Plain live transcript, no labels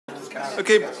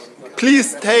Okay,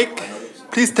 please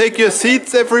take your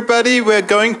seats, everybody. We're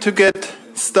going to get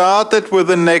started with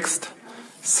the next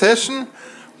session.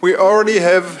 We already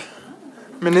have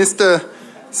Minister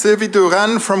Sylvie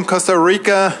Duran from Costa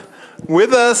Rica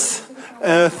with us.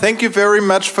 Thank you very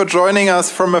much for joining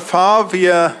us from afar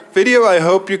via video. I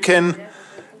hope you can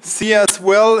see us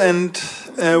well, and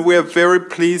we are very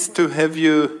pleased to have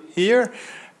you here.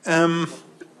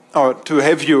 Or to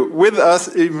have you with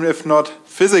us, even if not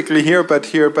physically here, but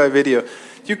here by video.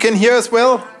 You can hear us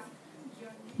well?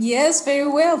 Yes, very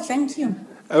well, thank you.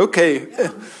 Okay.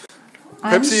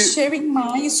 I'm sharing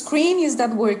my screen. Is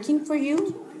that working for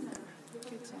you?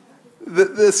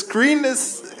 The screen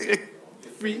is...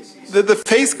 The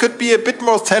face could be a bit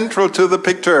more central to the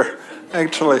picture,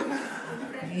 actually.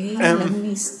 Okay, let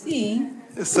me see.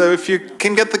 So if you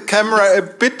can get the camera a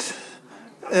bit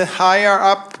higher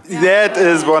up, that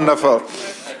is wonderful.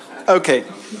 Okay,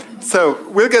 so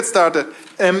we'll get started.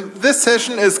 This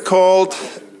session is called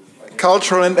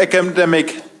Cultural and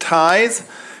Academic Ties,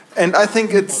 and I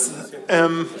think it's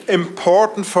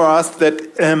important for us that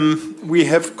we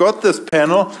have got this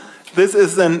panel. This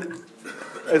is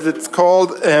as it's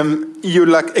called,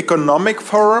 EU-LAC Economic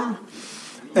Forum,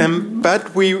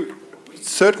 but we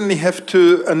certainly have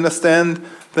to understand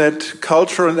that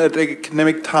cultural and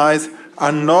academic ties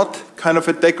are not kind of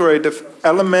a decorative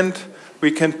element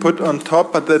we can put on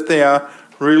top, but that they are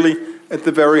really at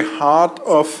the very heart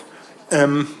of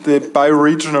the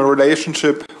bi-regional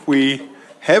relationship we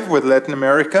have with Latin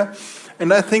America.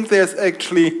 And I think there's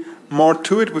actually more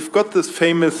to it. We've got this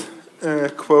famous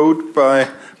quote by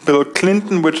Bill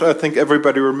Clinton, which I think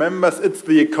everybody remembers. It's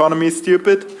the economy,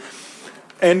 stupid.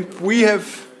 And we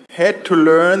have had to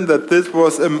learn that this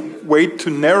was a way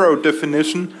too narrow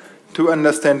definition to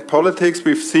understand politics.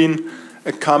 We've seen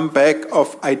a comeback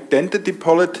of identity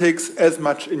politics as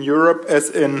much in Europe as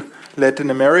in Latin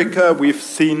America. We've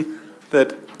seen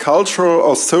that cultural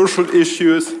or social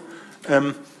issues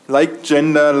like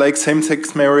gender, like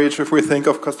same-sex marriage, if we think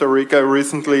of Costa Rica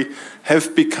recently,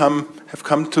 have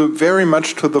come to very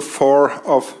much to the fore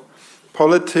of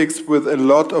politics, with a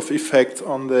lot of effects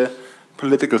on the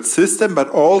political system, but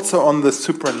also on the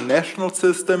supranational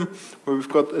system, where we've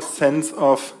got a sense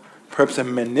of, perhaps a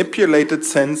manipulated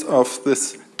sense of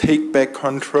this take-back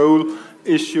control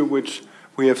issue, which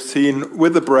we have seen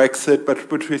with the Brexit, but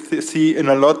which we see in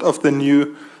a lot of the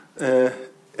new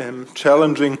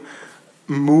challenging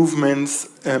movements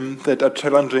that are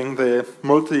challenging the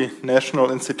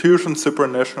multinational institutions,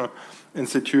 supranational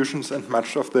institutions, and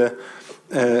much of the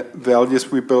values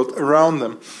we built around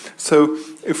them. So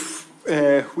if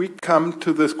we come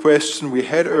to this question we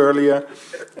had earlier,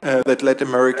 that Latin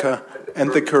America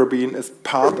and the Caribbean is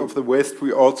part of the West,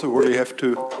 we also really have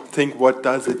to think, what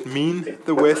does it mean,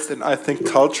 the West? And I think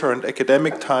culture and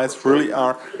academic ties really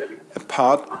are a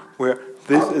part where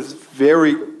this is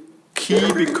very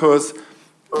key, because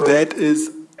that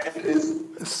is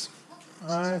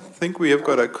I think we have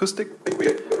got acoustic.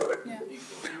 Yeah.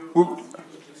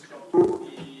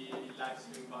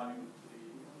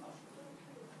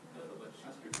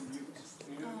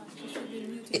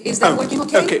 Is that working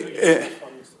okay? Okay.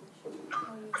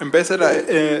 Ambassador,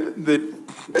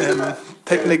 the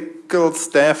technical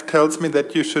staff tells me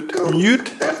that you should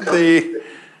mute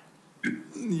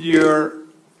your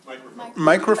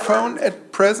microphone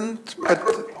at present, but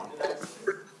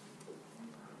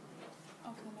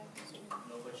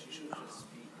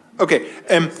okay.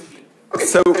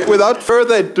 So without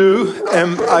further ado,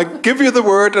 I give you the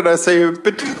word, and I say a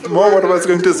bit more what I was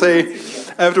going to say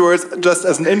afterwards, just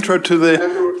as an intro to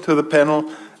the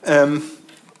panel.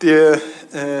 Dear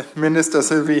Minister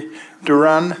Sylvie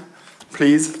Duran,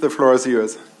 please, the floor is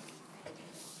yours.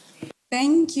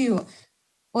 Thank you.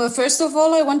 Well, first of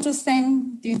all, I want to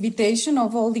thank the invitation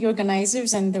of all the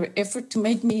organizers and their effort to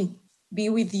make me be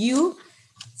with you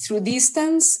through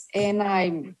distance. And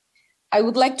I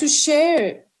would like to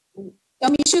share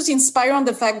some issues inspired on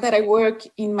the fact that I work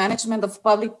in management of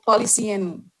public policy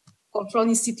and cultural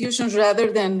institutions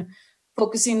rather than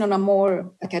focusing on a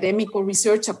more academic or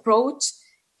research approach.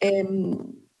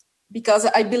 Because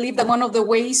I believe that one of the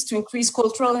ways to increase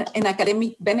cultural and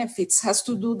academic benefits has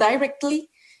to do directly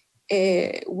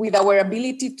with our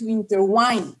ability to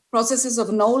intertwine processes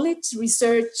of knowledge,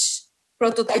 research,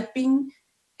 prototyping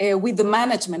with the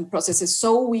management processes,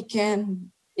 so we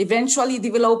can eventually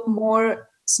develop more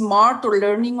smart or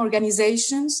learning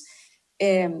organizations.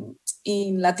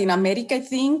 In Latin America, I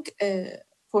think,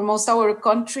 for most of our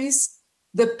countries,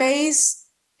 the pace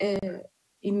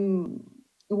in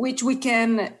which we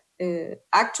can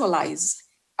actualize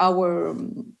our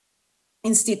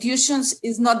institutions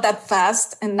is not that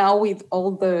fast. And now with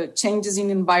all the changes in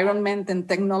environment and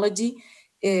technology,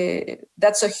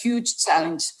 that's a huge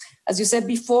challenge. As you said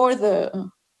before,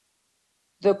 the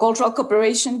cultural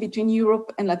cooperation between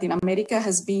Europe and Latin America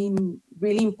has been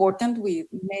really important, with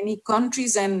many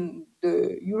countries and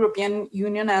the European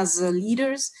Union as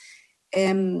leaders,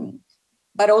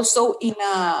 but also in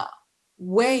a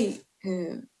way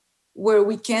where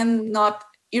we cannot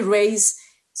erase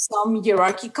some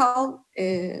hierarchical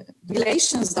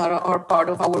relations that are part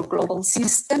of our global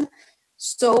system.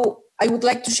 So I would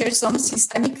like to share some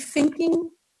systemic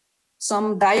thinking,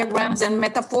 some diagrams and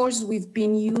metaphors we've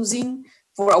been using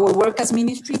for our work as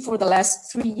ministry for the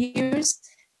last 3 years.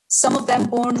 Some of them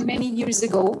born many years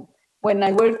ago when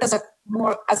I worked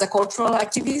more as a cultural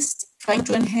activist, trying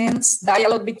to enhance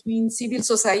dialogue between civil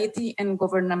society and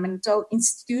governmental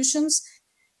institutions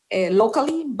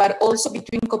locally, but also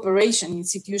between cooperation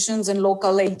institutions and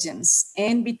local agents,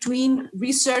 and between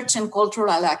research and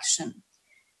cultural action.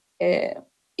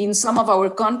 In some of our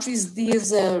countries,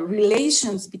 these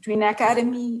relations between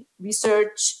academy,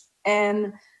 research,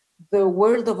 and the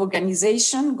world of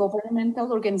organization,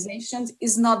 governmental organizations,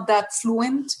 is not that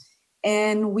fluent,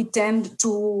 and we tend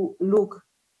to look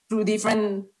through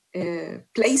different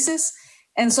places,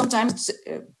 and sometimes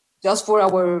just for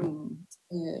our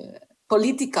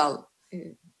political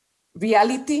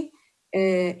reality,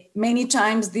 many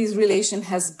times this relation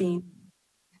hasn't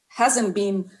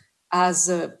been as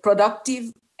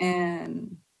productive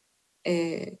and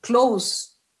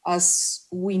close as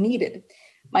we needed.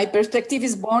 My perspective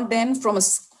is born then from a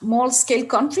small-scale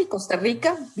country, Costa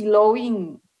Rica,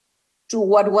 belonging to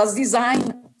what was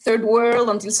designed third world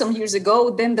until some years ago,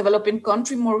 then developing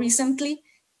country more recently.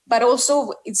 But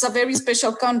also, it's a very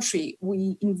special country.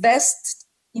 We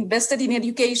invested in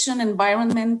education,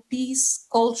 environment, peace,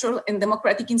 cultural, and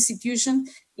democratic institutions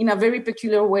in a very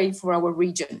peculiar way for our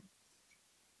region.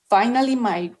 Finally,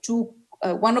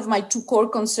 one of my two core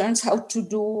concerns have to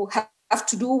do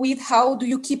with how do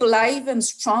you keep alive and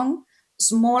strong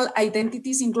small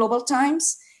identities in global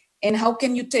times, and how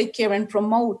can you take care and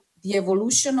promote the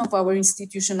evolution of our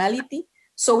institutionality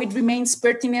so it remains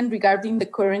pertinent regarding the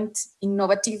current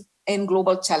innovative and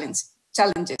global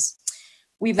challenges.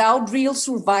 Without real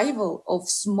survival of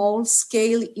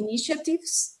small-scale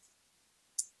initiatives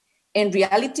and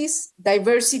realities,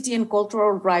 diversity and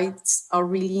cultural rights are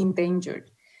really endangered.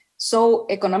 So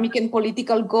economic and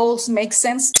political goals make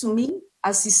sense to me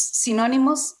as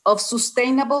synonymous of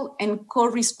sustainable and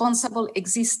co-responsible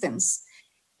existence,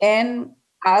 and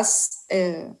as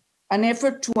an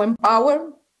effort to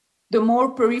empower the more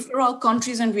peripheral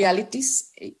countries and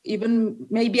realities. Even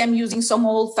maybe I'm using some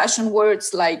old-fashioned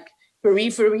words like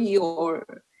periphery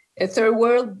or a third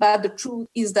world, but the truth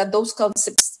is that those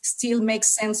concepts still make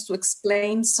sense to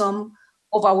explain some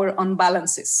of our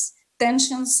unbalances,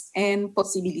 tensions, and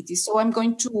possibilities. So I'm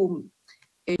going to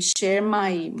share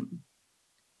my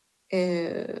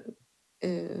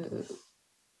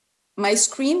my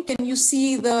screen. Can you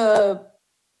see the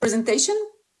presentation?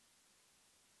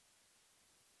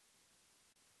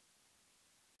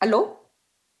 Hello?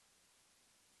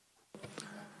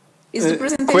 Is the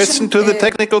presentation... Question to the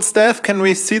technical staff, can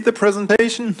we see the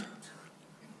presentation?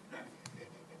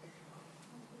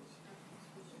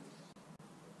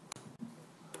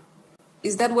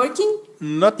 Is that working?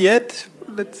 Not yet.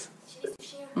 Let's...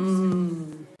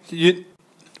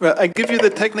 Well, I give you the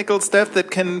technical staff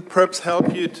that can perhaps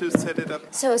help you to set it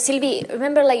up. So, Sylvie,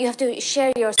 remember, like, you have to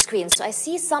share your screen. So I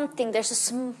see something,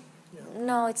 there's a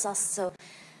no, it's us. So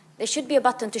there should be a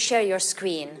button to share your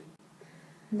screen.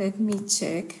 Let me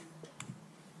check.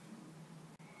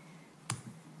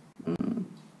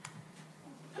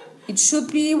 It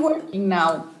should be working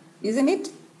now, isn't it?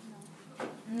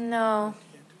 No.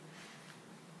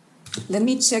 Let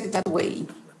me check that way.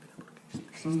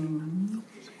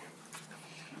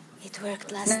 It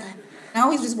worked last time.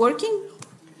 Now is this working?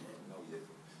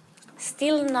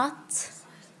 Still not.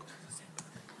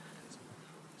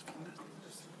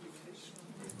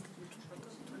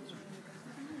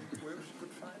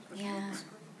 Yeah.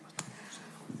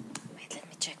 Wait, let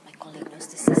me check. My colleague knows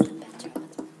the system better.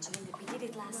 We did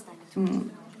it last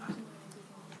time.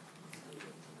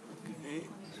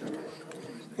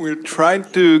 We'll try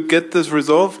to get this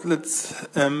resolved. Let's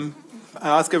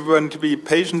ask everyone to be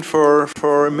patient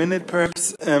for a minute,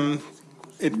 perhaps.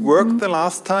 It worked the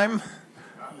last time.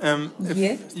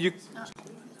 Yes.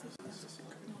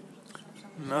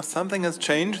 Now something has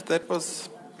changed. That was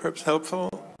perhaps helpful.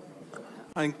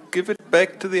 I give it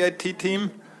back to the IT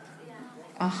team.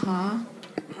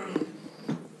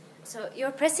 So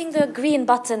you're pressing the green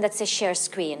button that says share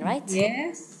screen, right?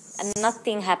 Yes. and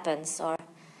nothing happens, or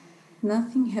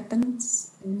nothing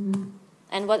happens.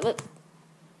 And what?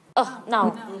 Oh,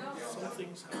 now.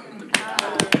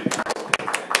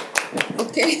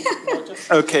 Okay.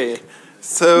 Okay.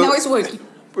 So now it's working.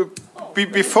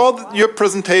 Before your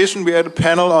presentation, we had a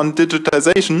panel on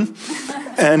digitization,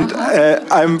 and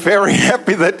I'm very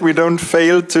happy that we don't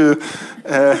fail to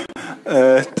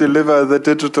deliver the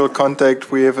digital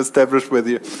contact we have established with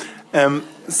you.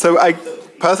 So I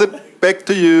pass it back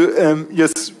to you.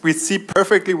 Yes, we see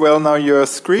perfectly well now your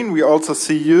screen. We also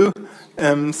see you.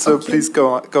 So okay. Please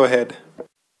go ahead.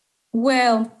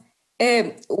 Well,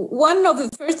 one of the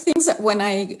first things that when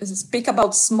I speak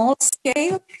about small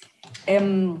scale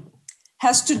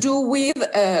has to do with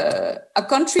a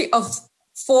country of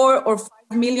 4 or 5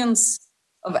 millions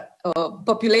of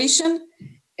population.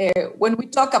 When we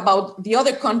talk about the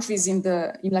other countries in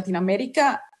Latin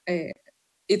America,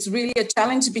 it's really a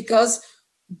challenge because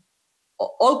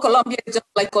all Colombia is just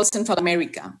like all Central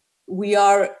America. We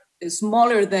are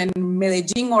smaller than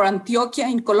Medellin or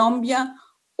Antioquia in Colombia,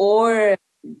 or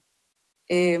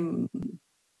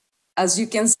as you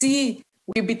can see,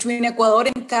 we're between Ecuador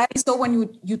and Cali. So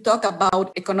when you talk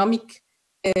about economic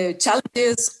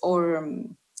challenges or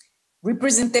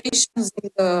representations in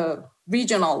the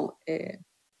regional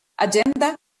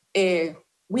agenda,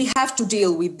 we have to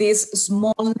deal with this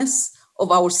smallness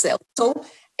of ourselves. So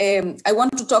I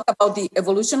want to talk about the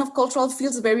evolution of cultural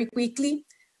fields very quickly,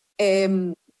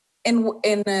 and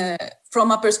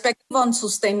from a perspective on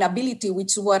sustainability,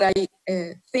 which is what I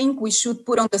think we should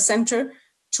put on the center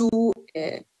to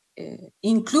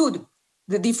include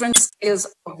the different scales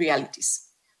of realities.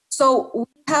 So we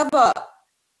have a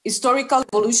historical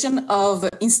evolution of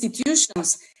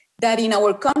institutions that in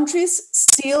our countries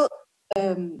still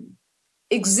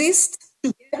exist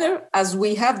together, as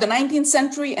we have the 19th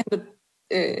century and the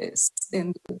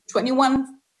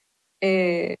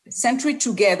 21st century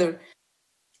together.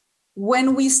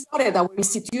 When we started our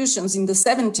institutions in the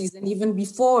 70s and even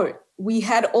before, we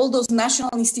had all those national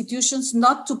institutions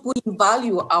not to put in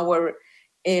value our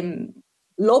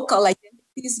local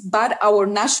identities, but our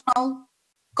national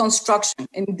construction.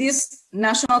 And this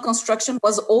national construction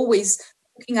was always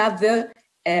looking at the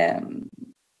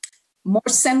more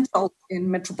central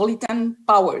and metropolitan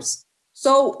powers.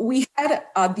 So we had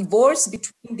a divorce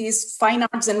between this fine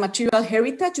arts and material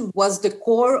heritage, which was the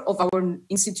core of our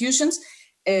institutions,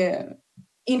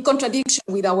 in contradiction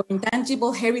with our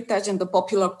intangible heritage and the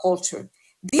popular culture.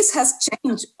 This has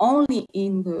changed only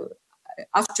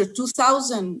after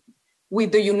 2000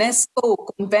 with the UNESCO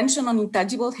Convention on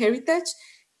Intangible Heritage.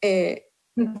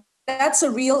 That's a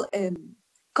real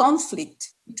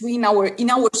conflict in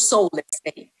our soul, let's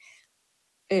say.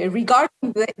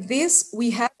 Regarding this,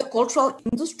 we have the cultural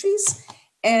industries,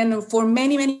 and for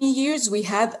many, many years we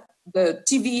had the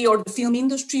TV or the film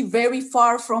industry very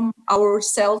far from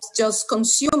ourselves, just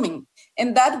consuming.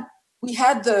 And that we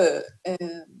had the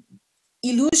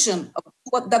illusion of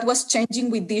what that was changing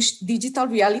with this digital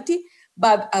reality.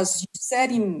 But as you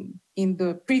said in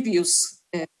the previous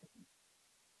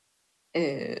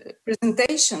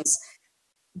presentations,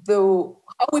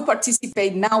 how we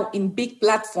participate now in big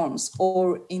platforms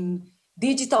or in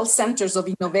digital centers of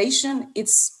innovation,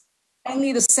 it's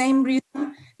only the same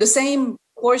reason, the same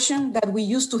portion that we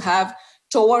used to have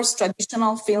towards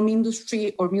traditional film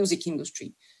industry or music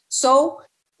industry. So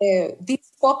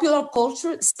this popular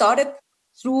culture started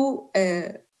through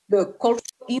the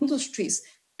cultural industries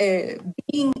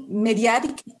being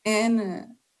mediatic and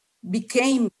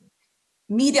became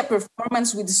media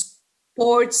performance with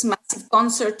sports, massive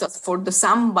concerts for the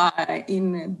samba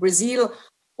in Brazil,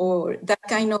 or that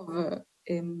kind of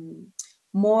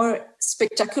more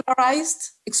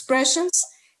spectacularized expressions.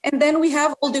 And then we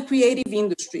have all the creative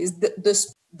industries.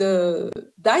 The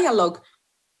dialogue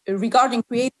regarding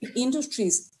creative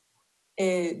industries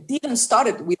didn't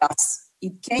start with us.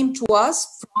 It came to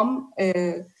us from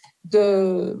the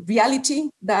reality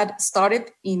that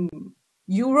started in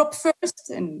Europe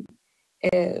first, and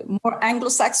more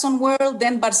Anglo-Saxon world,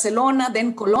 then Barcelona,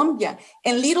 then Colombia.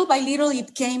 And little by little,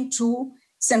 it came to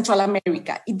Central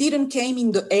America. It didn't came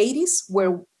in the 80s,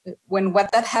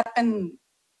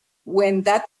 when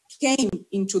that came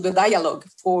into the dialogue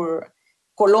for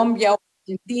Colombia or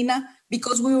Argentina,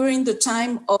 because we were in the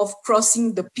time of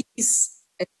crossing the peace,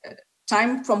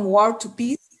 time from war to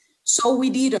peace. So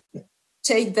we didn't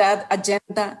take that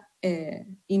agenda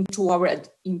into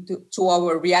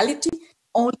our reality.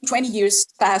 Only 20 years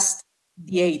past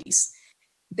the 80s.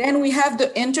 Then we have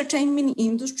the entertainment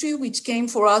industry, which came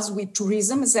for us with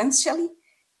tourism, essentially.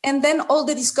 And then all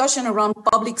the discussion around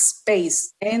public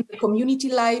space and the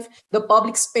community life, the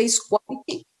public space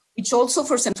quality, which also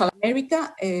for Central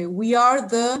America, we are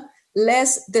the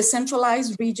less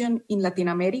decentralized region in Latin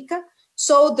America.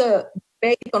 So the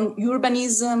debate on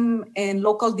urbanism and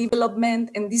local development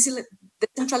and this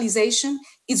decentralization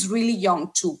is really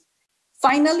young too.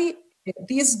 Finally,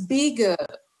 this big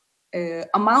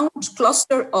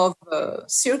cluster of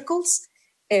circles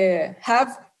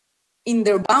have in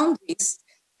their boundaries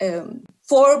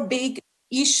 4 big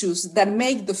issues that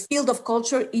make the field of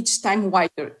culture each time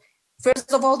wider.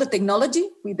 First of all, the technology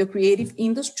with the creative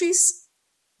industries,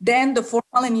 then the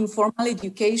formal and informal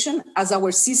education as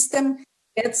our system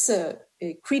gets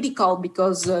critical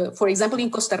because, for example,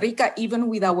 in Costa Rica, even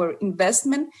with our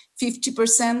investment,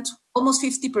 50%, almost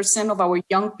 50% of our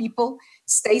young people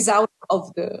stays out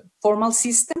of the formal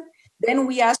system. Then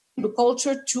we ask the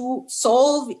culture to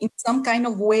solve in some kind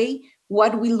of way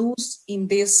what we lose in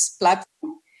this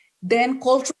platform. Then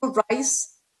cultural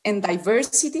rights and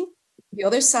diversity, the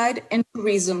other side, and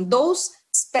tourism. Those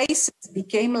spaces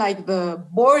became like the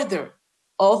border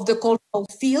of the cultural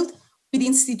field with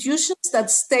institutions that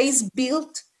stays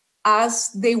built as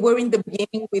they were in the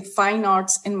beginning with fine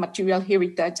arts and material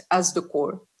heritage as the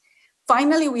core.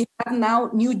 Finally, we have now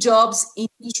new jobs,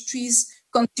 industries,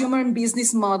 consumer and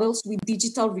business models with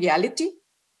digital reality,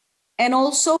 and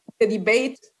also the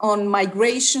debate on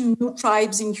migration, new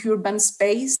tribes in urban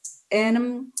space,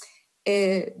 and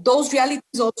those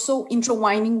realities also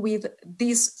intertwining with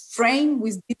this frame,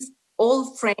 with this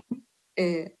old frame,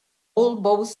 all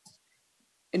both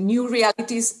new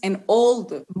realities and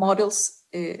old models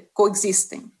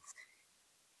coexisting.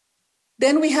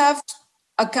 Then we have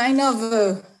a kind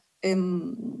of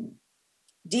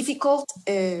difficult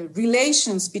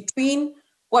relations between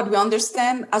what we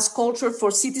understand as culture for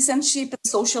citizenship and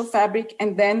social fabric,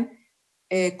 and then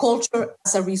culture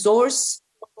as a resource,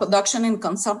 production and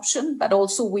consumption, but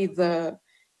also with the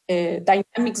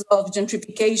dynamics of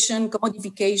gentrification,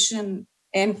 commodification,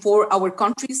 and for our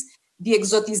countries, the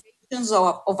exotizations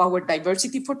of our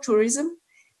diversity for tourism.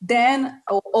 Then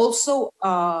also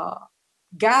a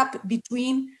gap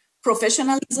between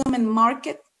professionalism and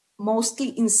market, mostly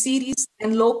in cities,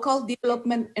 and local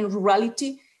development and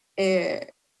rurality,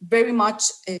 very much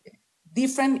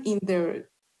different in their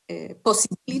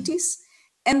possibilities.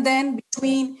 And then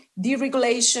between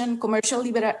deregulation, commercial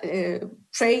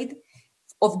trade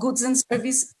of goods and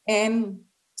service, and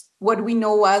what we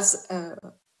know as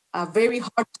a very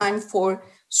hard time for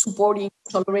supporting,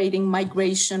 tolerating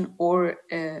migration or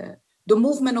the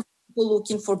movement of people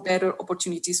looking for better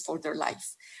opportunities for their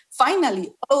life.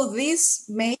 Finally, all of this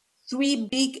made 3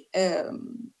 big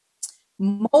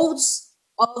modes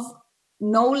of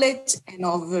knowledge and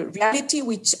of reality,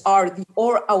 which are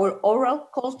our oral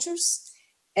cultures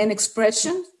and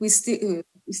expression. We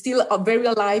still are very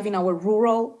alive in our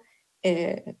rural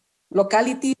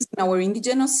localities, in our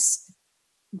indigenous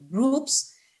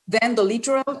groups, then the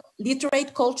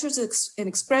literate cultures and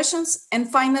expressions,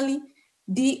 and finally,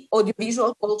 the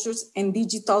audiovisual cultures and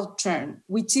digital turn,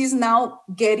 which is now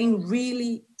getting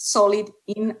really solid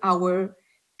in our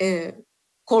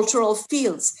cultural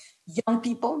fields. Young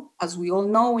people, as we all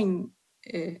know,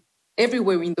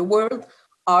 everywhere in the world,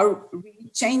 are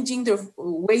really changing their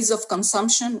ways of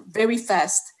consumption very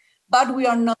fast. But we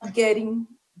are not getting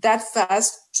that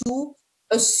fast to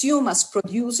assume as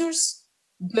producers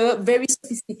the very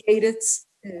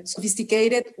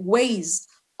sophisticated ways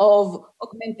of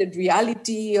augmented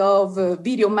reality, of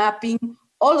video mapping.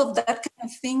 All of that kind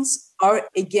of things are,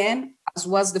 again, as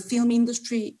was the film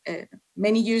industry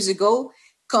many years ago,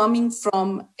 coming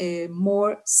from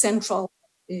more central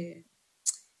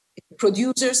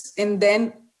producers, and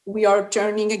then we are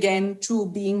turning again to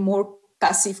being more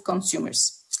passive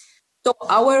consumers. So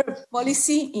our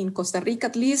policy in Costa Rica,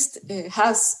 at least,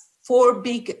 has 4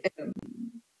 big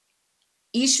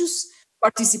issues: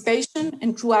 participation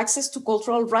and true access to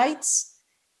cultural rights,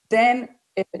 then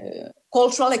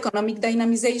cultural economic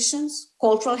dynamizations,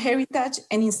 cultural heritage,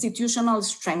 and institutional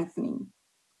strengthening.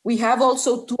 We have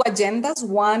also 2 agendas,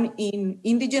 one in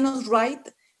indigenous right.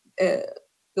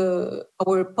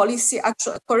 Our policy,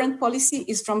 current policy,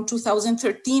 is from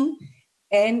 2013,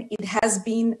 and it has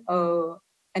been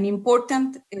an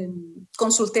important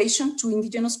consultation to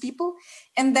indigenous people.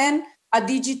 And then a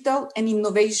digital and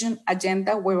innovation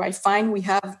agenda, where I find we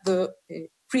have the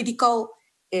critical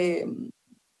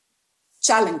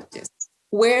challenges,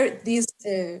 where this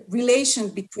relation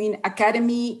between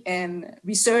academy and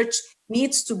research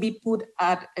needs to be put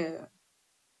at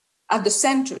the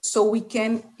center, so we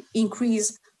can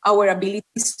increase our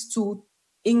abilities to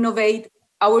innovate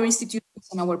our institutions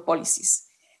and our policies.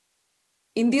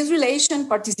 In this relation,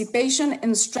 participation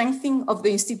and strengthening of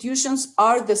the institutions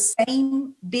are the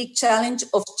same big challenge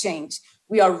of change.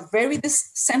 We are very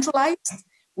decentralized.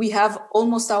 We have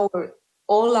almost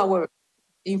all our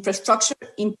infrastructure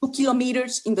in 2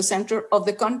 kilometers in the center of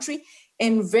the country,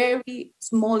 and very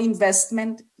small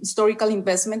investment, historical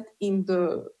investment in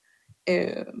the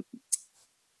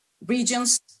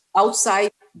regions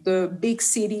outside the big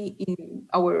city in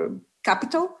our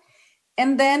capital.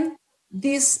 And then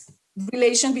this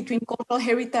relation between cultural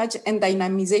heritage and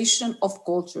dynamization of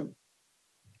culture.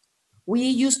 We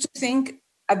used to think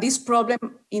at this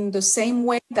problem in the same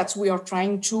way that we are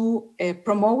trying to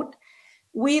promote,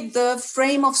 with the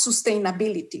frame of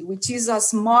sustainability, which is a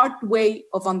smart way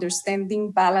of understanding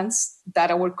balance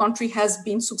that our country has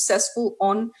been successful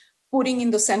on putting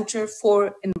in the center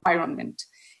for environment.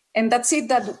 And that's it,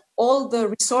 that all the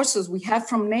resources we have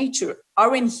from nature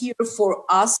aren't here for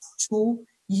us to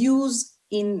use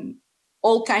in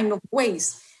all kinds of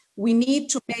ways. We need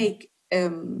to make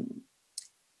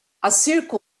a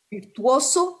circle,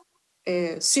 virtuoso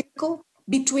circle,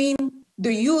 between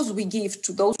the use we give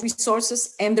to those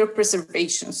resources and their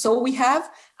preservation. So we have,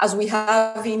 as we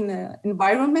have in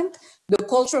environment, the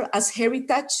culture as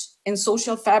heritage and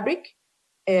social fabric,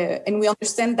 and we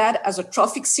understand that as a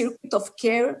trophic circuit of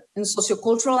care and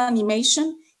sociocultural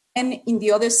animation. And in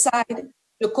the other side,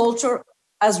 the culture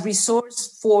as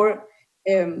resource for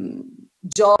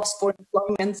jobs, for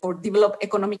employment, for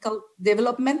economical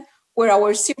development, where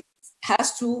our circuit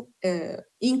has to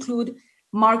include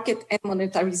market and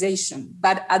monetarization.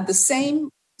 But at the same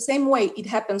way it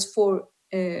happens for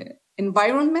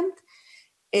environment,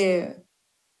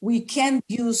 we can't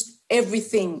use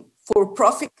everything for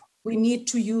profit. We need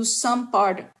to use some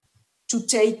part to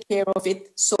take care of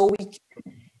it, so we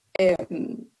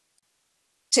can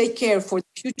take care for the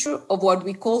future of what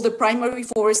we call the primary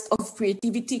forest of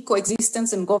creativity,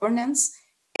 coexistence, and governance,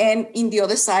 and in the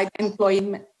other side,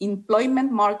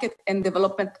 employment, market, and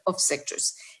development of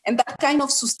sectors. And that kind of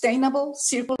sustainable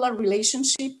circular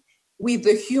relationship with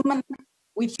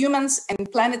humans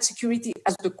and planet security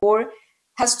as the core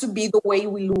has to be the way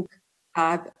we look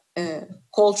at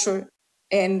culture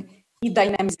and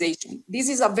dynamization. This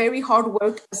is a very hard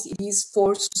work, as it is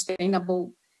for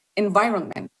sustainable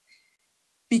environment,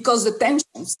 because the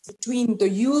tensions between the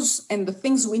use and the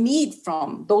things we need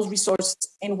from those resources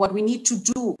and what we need to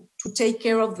do to take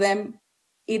care of them,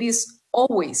 it is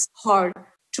always hard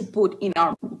to put in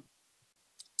harmony.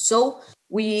 So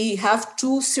we have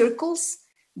two circles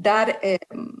that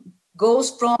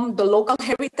goes from the local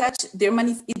heritage, their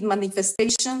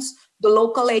manifestations, the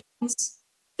local agents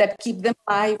that keep them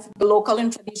alive, the local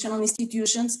and traditional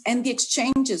institutions, and the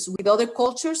exchanges with other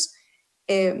cultures,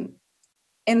 and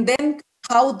then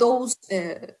how those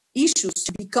issues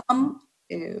become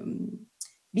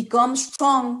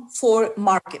strong for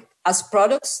market as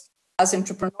products, as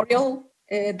entrepreneurial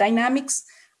dynamics,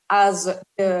 as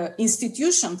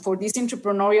institution for this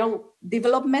entrepreneurial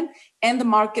development, and the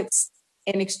markets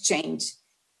and exchange.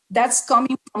 That's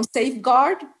coming from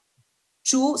safeguard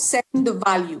to setting the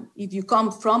value. If you come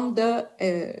from the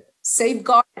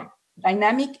safeguard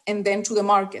dynamic and then to the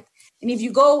market. And if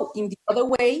you go in the other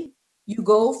way, you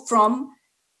go from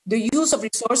the use of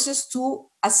resources to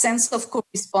a sense of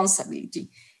co-responsibility.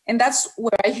 And that's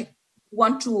where I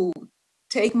want to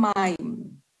take my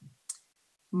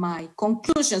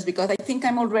conclusions, because I think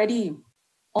I'm already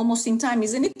almost in time,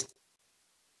 isn't it?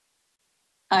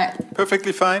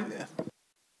 Perfectly fine.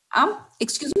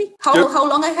 Excuse me, how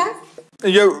long I have?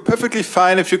 You're perfectly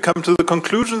fine if you come to the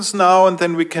conclusions now, and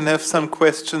then we can have some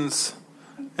questions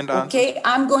and answers. Okay,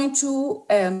 I'm going to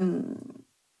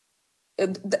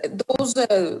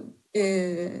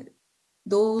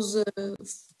those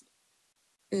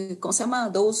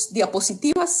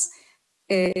diapositivas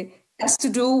has to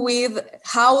do with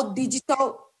how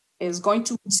digital is going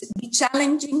to be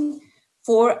challenging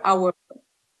for our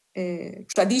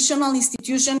traditional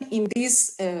institution in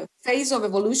this phase of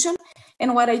evolution.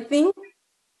 And what I think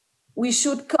we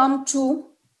should come to,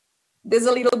 there's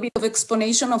a little bit of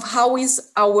explanation of how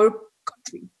is our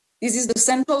country. This is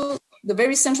the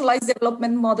very centralized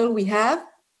development model we have,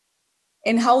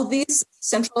 and how this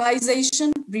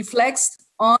centralization reflects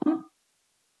on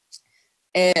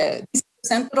the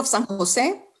center of San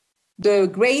Jose, the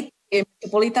great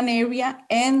metropolitan area,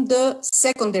 and the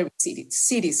secondary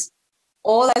cities.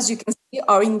 All, as you can see,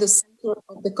 are in the center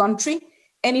of the country,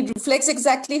 and it reflects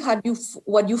exactly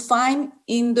what you find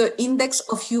in the Index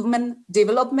of Human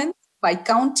Development by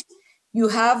county. You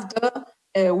have the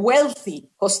wealthy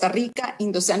Costa Rica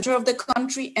in the center of the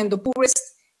country and the poorest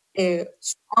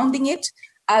surrounding it,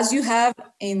 as you have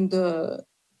in the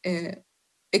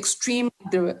extreme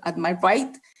at my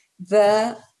right,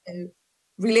 the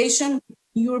relation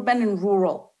urban and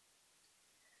rural.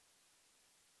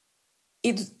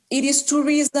 It is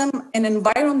tourism and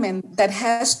environment that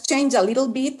has changed a little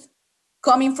bit,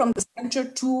 coming from the center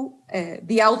to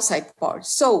the outside part.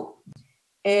 So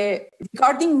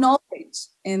regarding knowledge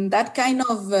and that kind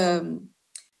of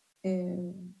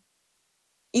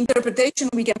interpretation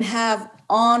we can have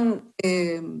on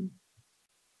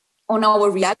our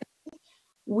reality,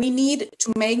 we need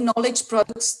to make knowledge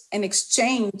products and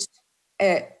exchange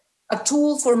a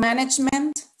tool for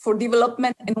management, for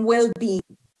development and well-being.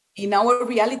 In our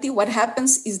reality, what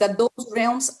happens is that those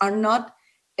realms are not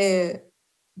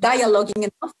dialoguing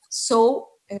enough. So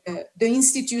the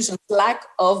institutions lack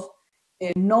of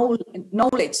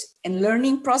knowledge and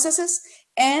learning processes,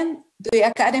 and the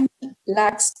academy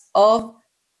lacks of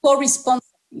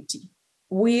co-responsibility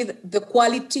with the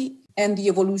quality and the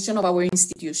evolution of our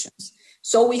institutions.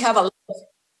 So we have a lot of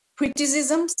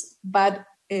criticisms, but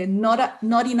not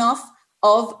enough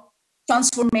of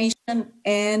transformation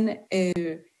and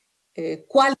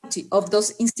quality of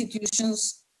those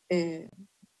institutions,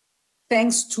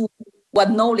 thanks to what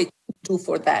knowledge do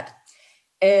for that.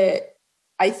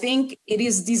 I think it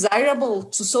is desirable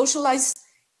to socialize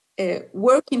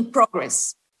work in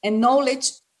progress, and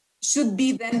knowledge should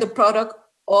be then the product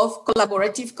of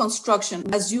collaborative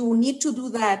construction, as you need to do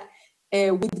that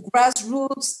with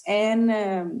grassroots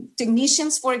and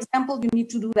technicians, for example. You need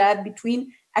to do that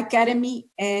between academy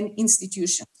and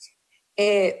institutions.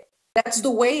 That's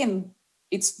the way, and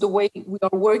it's the way we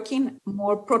are working,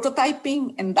 more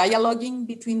prototyping and dialoguing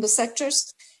between the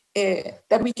sectors,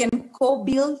 that we can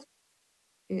co-build,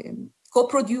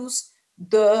 co-produce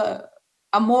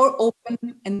a more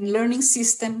open and learning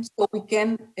system, so we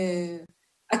can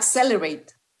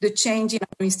accelerate the change in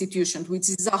our institutions, which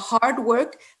is a hard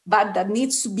work, but that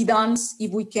needs to be done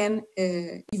if we can,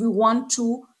 if we want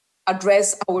to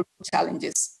address our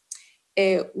challenges.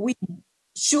 We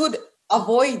should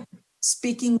avoid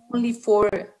speaking only for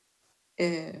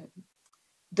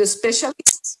the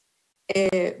specialists,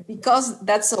 because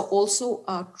that's also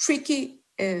a tricky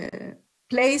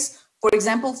place, for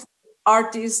example, for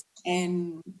artists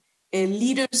and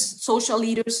leaders, social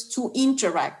leaders, to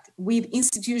interact with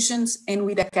institutions and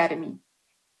with academy.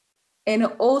 And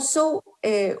also,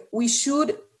 we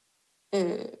should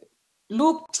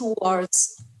look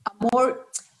towards a more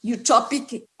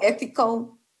utopic,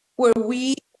 ethical, where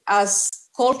we, as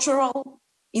cultural,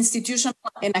 institutional,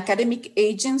 and academic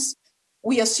agents,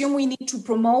 we assume we need to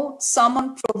promote,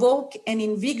 summon, provoke, and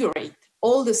invigorate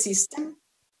all the system,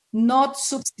 not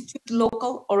substitute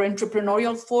local or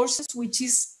entrepreneurial forces, which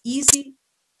is easy.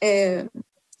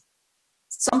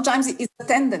 Sometimes it's a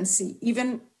tendency,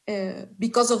 even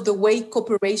because of the way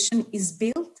cooperation is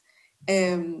built.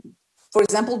 For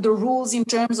example, the rules in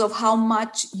terms of how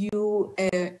much you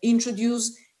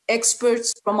introduce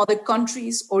experts from other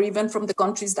countries or even from the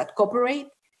countries that cooperate,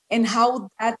 and how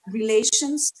that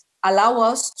relations allow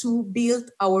us to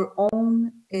build our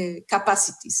own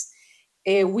capacities.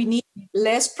 We need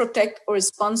less protect or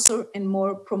sponsor and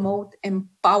more promote,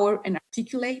 empower, and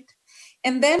articulate.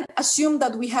 And then assume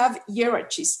that we have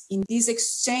hierarchies in this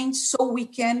exchange, so we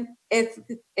can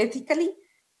ethically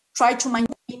try to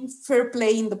maintain fair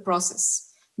play in the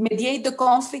process, mediate the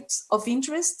conflicts of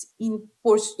interest in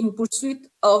pursuit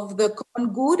of the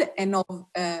common good and of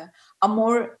a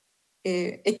more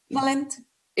equivalent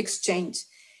exchange.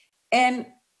 And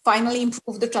finally,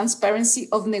 improve the transparency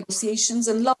of negotiations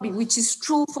and lobby, which is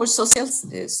true for civil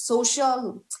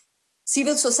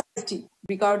society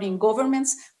regarding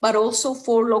governments, but also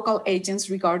for local agents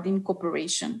regarding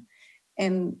cooperation.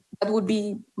 And that would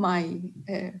be my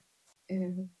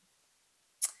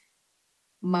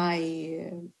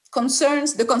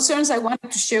concerns, the concerns I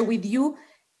wanted to share with you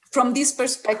from this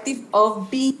perspective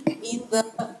of being in the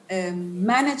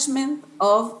management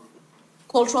of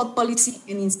cultural policy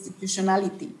and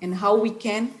institutionality, and how we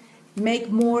can make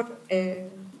more,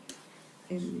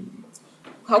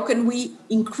 how can we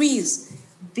increase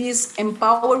this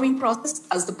empowering process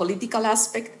as the political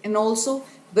aspect, and also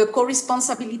the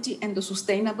co-responsibility and the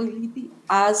sustainability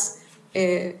as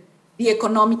the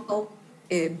economical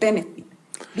benefit.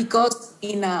 Because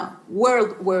in a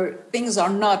world where things are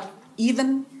not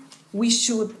even, we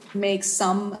should make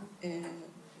some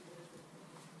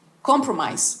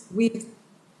compromise with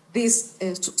this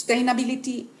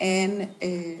sustainability and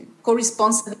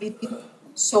co-responsibility,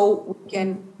 so we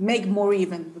can make more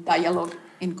even the dialogue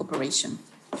and cooperation.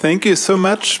 Thank you so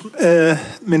much,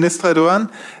 Ministra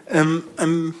Duan.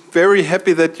 I'm very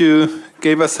happy that you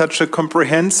gave us such a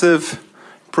comprehensive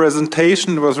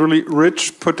presentation. It was really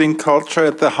rich, putting culture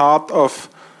at the heart of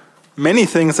many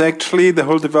things actually, the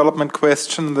whole development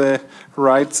question, the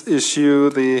rights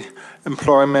issue, the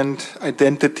employment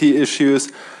identity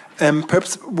issues.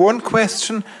 Perhaps one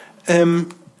question,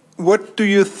 what do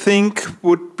you think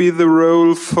would be the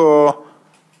role for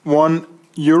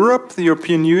Europe, the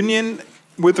European Union,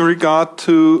 with regard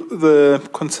to the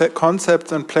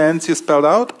concepts and plans you spelled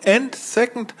out? And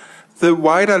second, the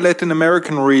wider Latin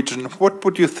American region. What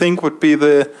would you think would be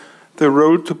the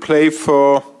role to play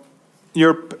for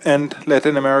Europe and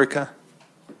Latin America?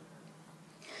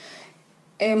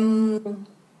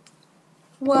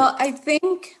 Well, I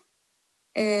think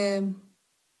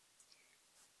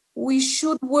we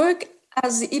should work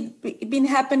as it been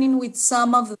happening with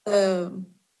some of the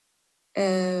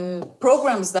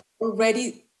programs that are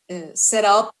already set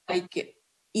up, like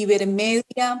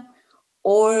Ibermedia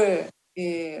or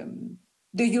the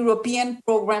European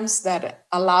programs that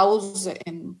allows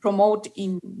and promote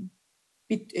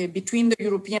between the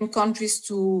European countries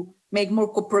to make more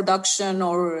co-production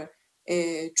or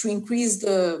to increase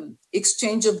the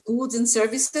exchange of goods and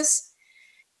services.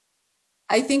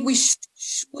 I think we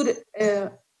should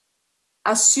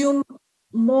assume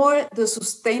more the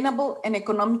sustainable and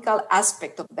economical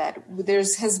aspect of that. There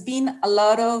has been a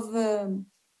lot of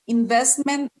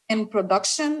investment and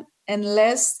production and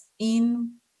less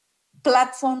in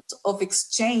platforms of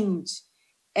exchange.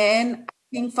 And I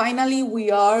think finally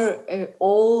we are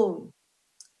all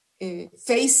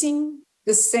facing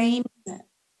the same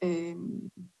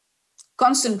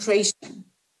concentration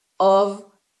of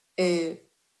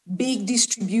big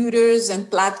distributors and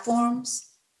platforms.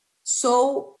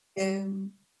 So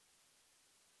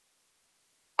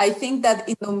I think that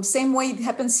in the same way it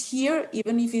happens here,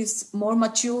 even if it's more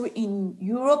mature in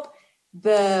Europe,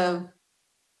 the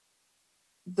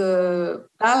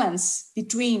balance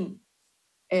between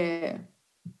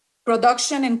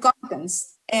production and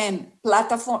contents and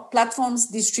platforms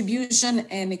distribution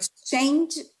and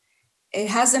exchange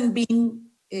hasn't been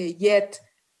yet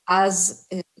as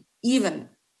even.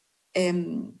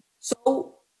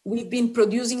 So we've been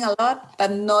producing a lot,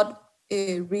 but not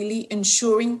really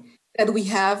ensuring that we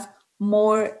have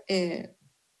more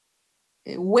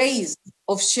ways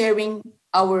of sharing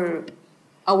our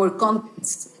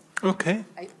contents. Okay.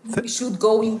 I think we should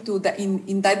go into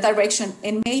in that direction,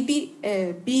 and maybe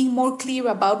being more clear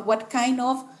about what kind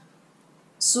of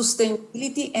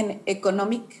sustainability and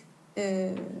economic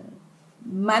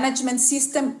management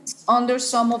system under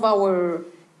some of our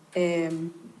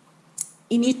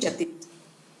initiatives.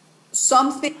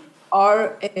 Some things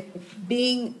are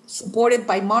being supported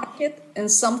by market, and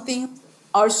some things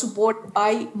are supported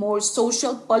by more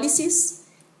social policies,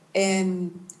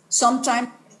 and sometimes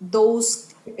those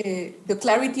the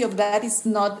clarity of that is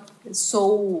not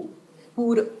so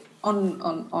put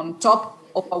on top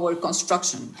of our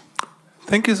construction.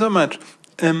 Thank you so much.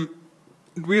 Do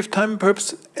we have time,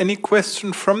 perhaps, any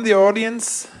question from the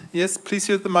audience? Yes, please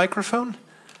use the microphone.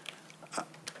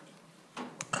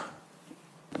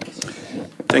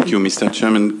 Thank you, Mr.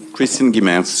 Chairman. Christian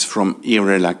Gimmers from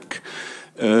EU-LAC.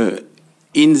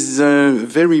 In the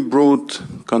very broad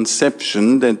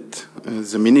conception that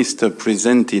the Minister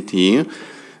presented here,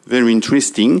 very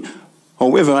interesting.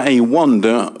 However, I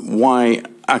wonder why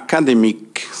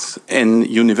academics and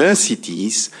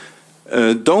universities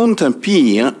don't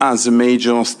appear as a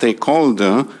major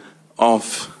stakeholder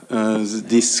of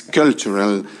this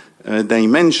cultural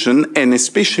dimension, and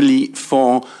especially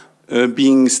for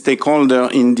being stakeholder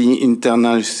in the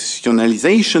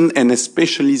internationalization and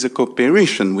especially the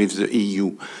cooperation with the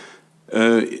EU.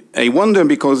 I wonder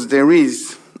because there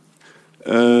is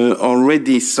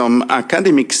already some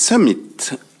academic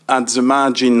summit at the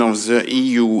margin of the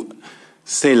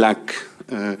EU-LAC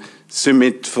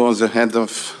summit for the head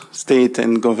of state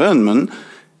and government,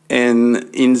 and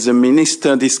in the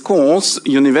minister discourse,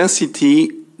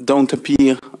 university don't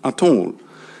appear at all.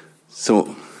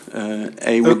 So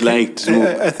I would like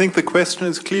to... I think the question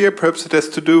is clear. Perhaps it has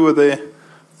to do with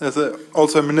there's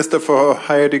also a Minister for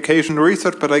Higher Education and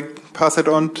Research, but I pass it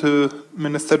on to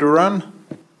Minister Duran.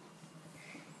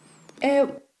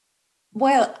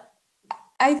 Well,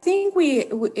 I think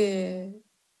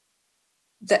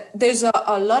there's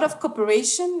a lot of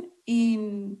cooperation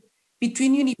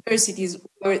between universities,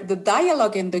 where the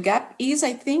dialogue and the gap is,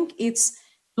 I think, it's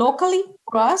locally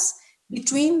for us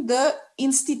between the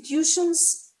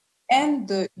institutions and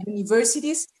the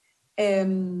universities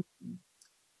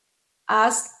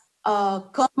as a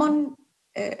common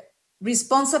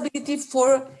responsibility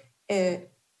for the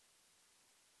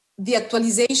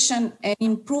actualization and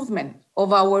improvement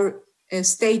of our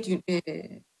state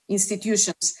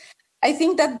institutions. I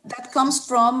think that comes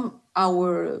from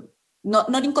our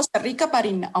not in Costa Rica, but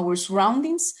in our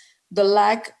surroundings, the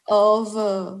lack of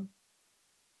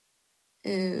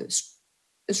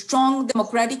strong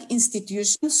democratic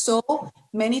institutions. So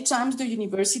many times the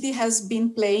university has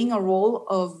been playing a role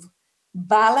of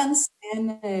balance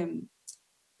and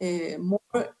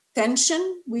more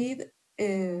tension with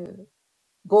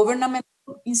governmental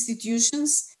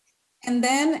institutions. And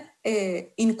then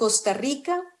in Costa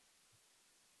Rica,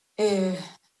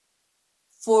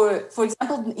 for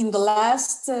example, in the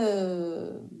last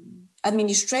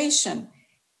administration,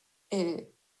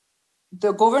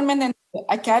 the government and the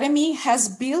academy has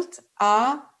built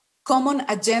a common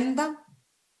agenda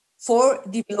for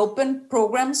development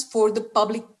programs for the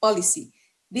public policy.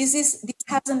 This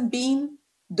hasn't been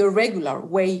the regular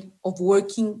way of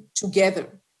working together,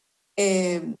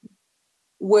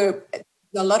 where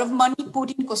a lot of money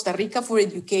put in Costa Rica for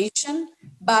education,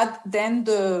 but then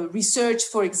the research,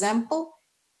 for example,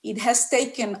 it has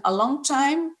taken a long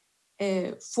time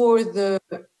for the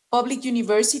public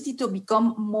university to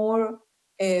become more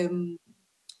in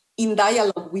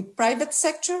dialogue with private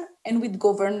sector and with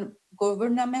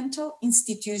governmental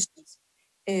institutions.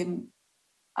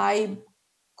 I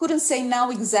couldn't say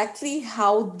now exactly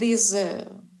how these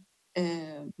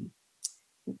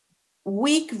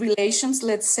weak relations,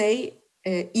 let's say,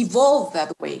 evolve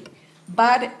that way,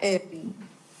 but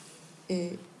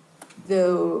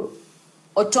the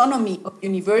autonomy of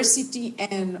university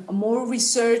and more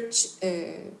research,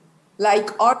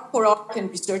 like art for art and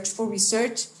research for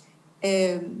research,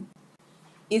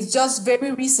 it's just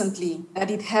very recently that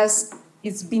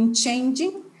it's been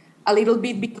changing a little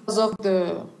bit because of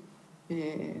the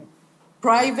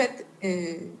private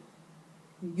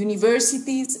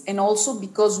universities, and also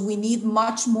because we need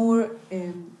much more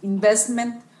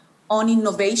investment on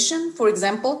innovation. For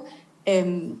example,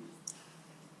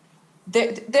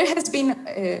 there has been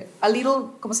a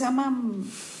little, ¿cómo se llama?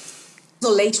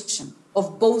 Isolation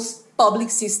of both public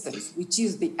systems, which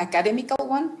is the academical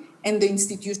one and the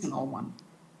institutional one.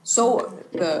 So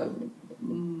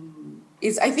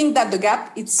I think that the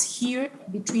gap is here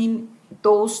between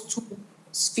those two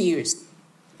spheres.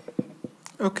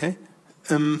 Okay.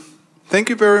 Thank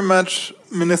you very much,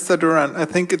 Minister Duran. I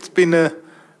think it's been a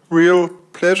real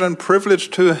pleasure and privilege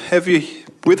to have you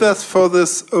with us for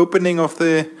this opening of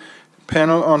the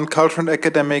panel on cultural and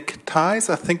academic ties.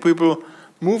 I think we will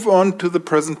move on to the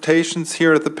presentations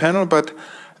here at the panel, but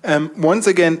once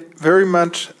again, very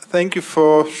much thank you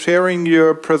for sharing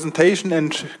your presentation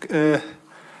and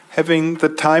having the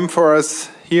time for us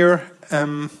here.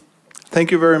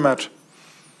 Thank you very much.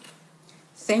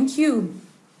 Thank you.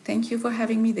 Thank you for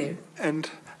having me there. And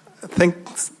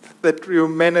thanks that you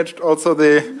managed also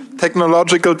the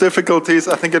technological difficulties.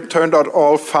 I think it turned out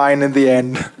all fine in the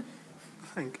end.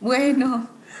 Bueno.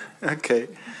 Okay.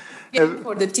 Yeah,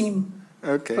 for the team.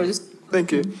 Okay.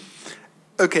 Thank you.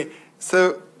 Okay.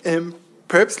 So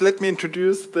perhaps let me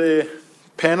introduce the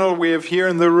panel we have here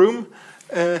in the room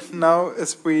now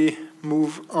as we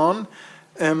move on.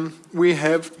 We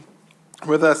have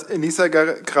with us Elisa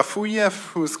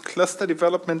Grafuyev, who's Cluster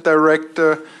Development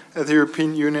Director at the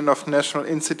European Union of National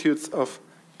Institutes of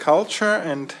Culture,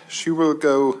 and she will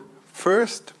go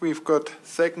first. We've got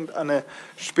second Anne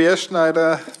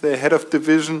Speerschneider, the Head of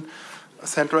Division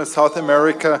Central and South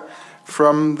America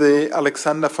from the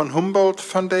Alexander von Humboldt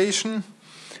Foundation.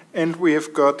 And we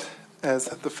have got as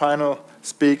the final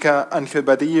speaker Ángel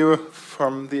Badillo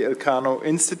from the Elcano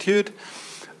Institute.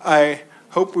 I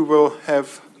hope we will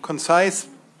have concise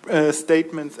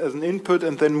statements as an input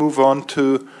and then move on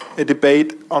to a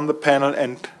debate on the panel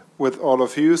and with all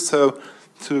of you. So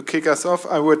to kick us off,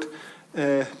 I would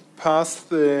pass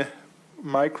the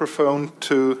microphone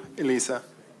to Elisa.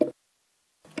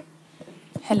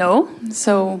 Hello.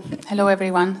 Hello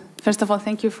everyone. First of all,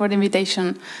 thank you for the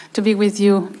invitation to be with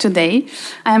you today.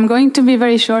 I am going to be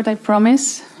very short, I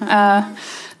promise.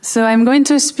 So I'm going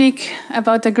to speak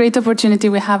about the great opportunity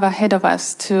we have ahead of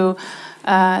us to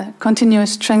continue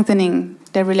strengthening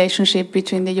the relationship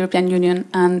between the European Union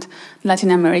and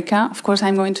Latin America. Of course,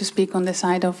 I'm going to speak on the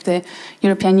side of the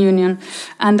European Union.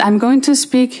 And I'm going to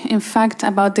speak, in fact,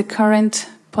 about the current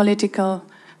political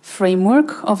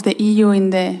framework of the EU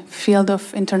in the field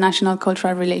of international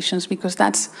cultural relations, because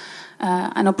that's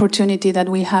an opportunity that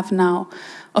we have now.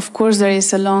 Of course, there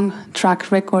is a long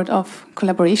track record of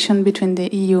collaboration between the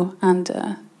EU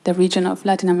and the region of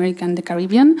Latin America and the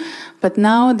Caribbean, but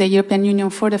now the European Union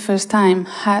for the first time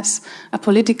has a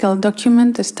political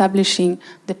document establishing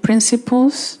the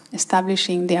principles,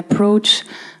 establishing the approach,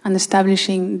 and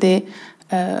establishing the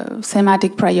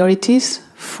thematic priorities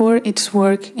for its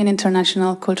work in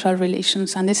international cultural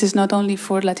relations. And this is not only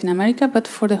for Latin America, but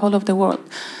for the whole of the world.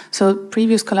 So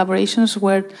previous collaborations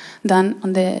were done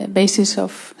on the basis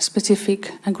of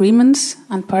specific agreements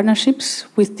and partnerships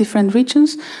with different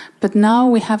regions, but now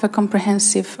we have a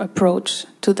comprehensive approach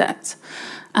to that.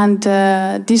 And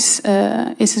this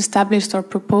is established or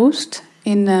proposed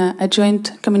in a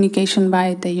joint communication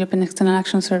by the European External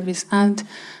Action Service and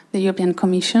the European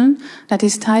Commission that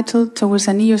is titled Towards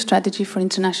an EU Strategy for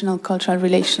International Cultural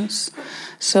Relations.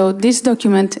 So this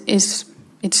document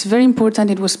it's very important.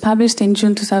 It was published in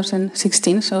June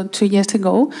 2016, so 2 years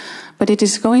ago, but it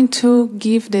is going to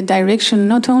give the direction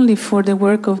not only for the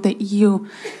work of the EU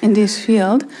in this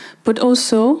field, but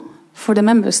also for the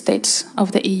member states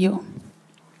of the EU.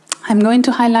 I'm going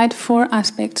to highlight 4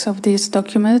 aspects of this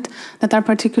document that are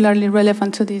particularly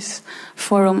relevant to this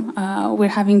forum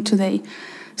we're having today.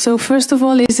 So first of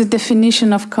all is the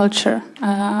definition of culture.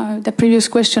 The previous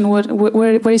question was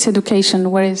where is education?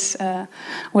 Where is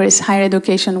higher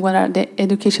education? What are the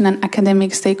education and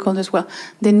academic stakeholders? Well,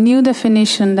 the new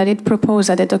definition that it proposed,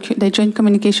 that the joint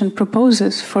communication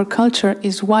proposes for culture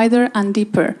is wider and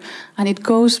deeper, and it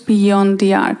goes beyond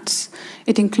the arts.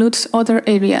 It includes other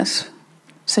areas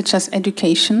such as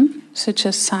education, such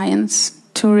as science,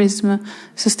 tourism,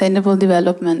 sustainable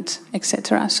development,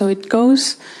 etc. So it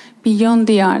goes beyond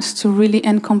the arts to really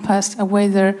encompass a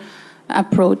wider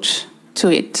approach to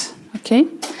it. Okay?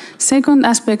 Second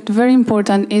aspect, very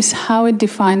important, is how it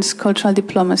defines cultural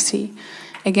diplomacy.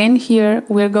 Again, here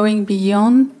we're going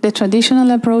beyond the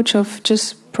traditional approach of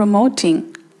just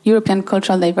promoting European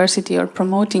cultural diversity or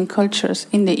promoting cultures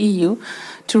in the EU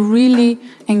to really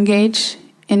engage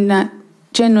in a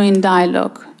genuine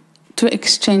dialogue, to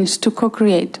exchange, to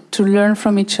co-create, to learn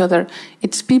from each other.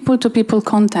 It's people-to-people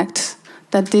contacts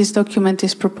that this document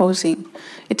is proposing.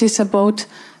 It is about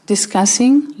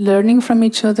discussing, learning from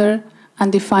each other,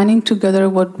 and defining together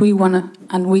what we want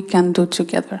and we can do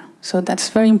together. So that's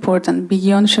very important,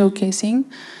 beyond showcasing,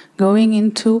 going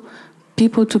into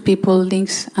people-to-people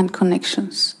links and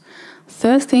connections.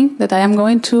 Third thing that I am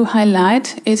going to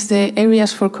highlight is the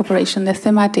areas for cooperation, the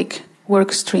thematic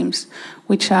work streams,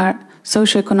 which are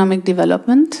socio-economic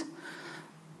development,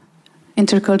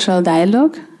 intercultural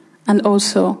dialogue, and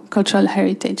also cultural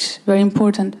heritage, very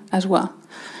important as well.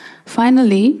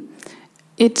 Finally,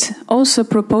 it also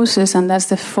proposes, and that's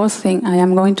the fourth thing I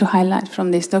am going to highlight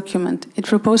from this document, it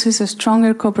proposes a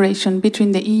stronger cooperation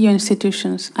between the EU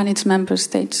institutions and its member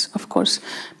states, of course,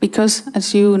 because,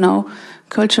 as you know,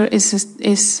 culture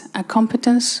is a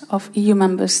competence of EU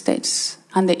member states,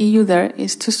 and the EU there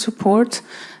is to support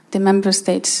the member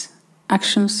states'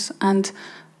 actions and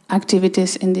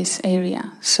activities in this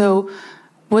area. So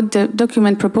what the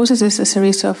document proposes is a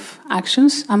series of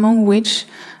actions, among which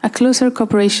a closer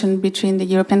cooperation between the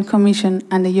European Commission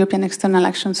and the European External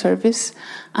Action Service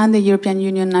and the European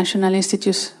Union National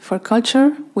Institutes for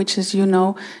Culture, which, as you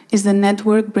know, is the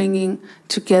network bringing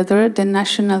together the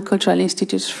national cultural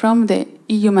institutes from the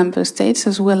EU member states,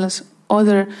 as well as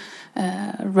other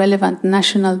relevant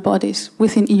national bodies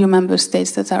within EU member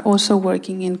states that are also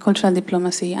working in cultural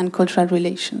diplomacy and cultural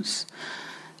relations.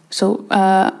 So,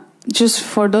 just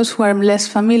for those who are less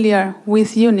familiar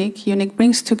with UNIC, UNIC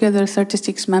brings together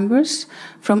 36 members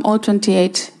from all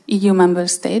 28 EU member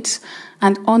states,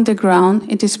 and on the ground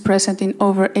it is present in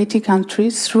over 80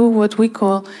 countries through what we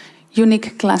call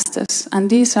UNIC clusters. And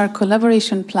these are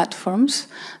collaboration platforms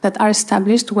that are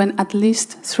established when at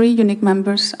least 3 UNIC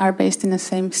members are based in the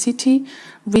same city,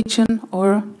 region,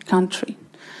 or country.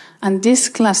 And these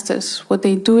clusters, what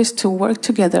they do is to work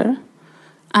together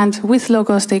and with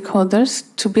local stakeholders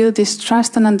to build this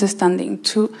trust and understanding,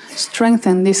 to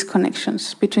strengthen these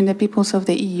connections between the peoples of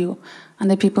the EU and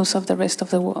the peoples of the rest of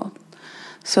the world.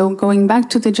 So going back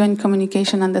to the joint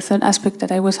communication and the third aspect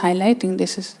that I was highlighting,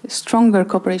 this is stronger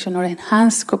cooperation or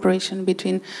enhanced cooperation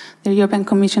between the European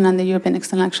Commission and the European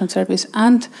External Action Service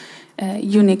and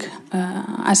UNIC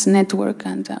as network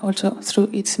and also through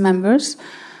its members.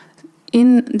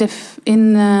 In the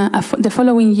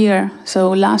following year,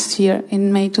 so last year,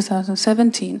 in May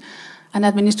 2017, an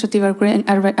administrative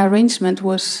arrangement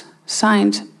was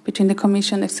signed between the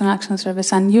Commission, the External Action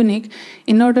Service and UNIC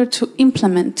in order to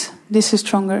implement this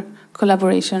stronger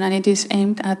collaboration, and it is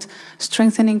aimed at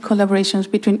strengthening collaborations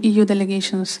between EU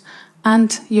delegations and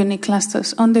UNIC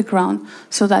clusters on the ground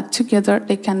so that together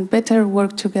they can better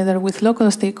work together with local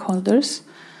stakeholders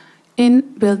in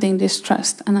building this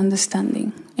trust and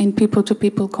understanding in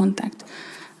people-to-people contact.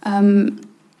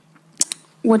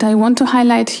 What I want to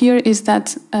highlight here is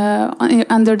that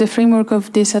under the framework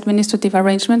of these administrative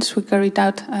arrangements, we carried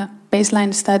out a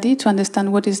baseline study to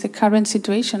understand what is the current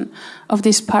situation of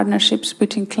these partnerships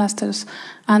between clusters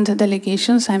and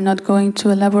delegations. I'm not going to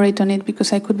elaborate on it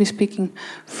because I could be speaking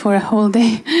for a whole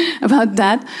day about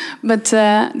that. But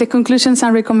the conclusions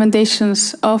and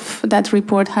recommendations of that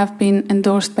report have been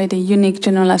endorsed by the UNIC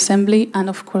General Assembly, and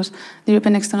of course the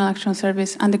European External Action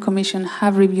Service and the Commission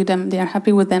have reviewed them. They are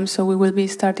happy with them, so we will be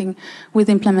starting with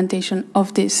the implementation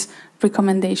of these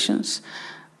recommendations.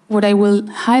 What I will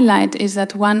highlight is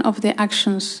that one of the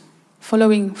actions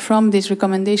following from these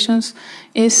recommendations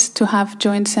is to have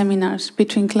joint seminars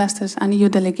between clusters and EU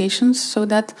delegations so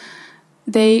that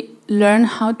they learn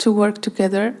how to work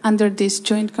together under this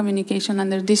joint communication,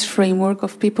 under this framework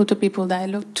of people-to-people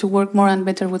dialogue, to work more and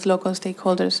better with local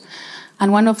stakeholders.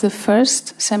 And one of the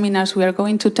first seminars we are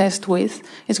going to test with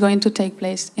is going to take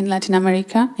place in Latin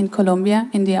America, in Colombia,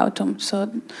 in the autumn. So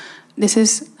this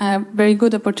is a very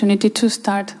good opportunity to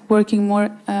start working more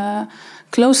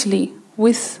closely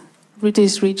with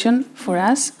this region for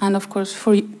us, and of course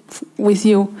with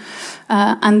you.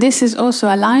 And this is also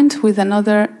aligned with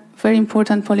another very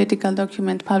important political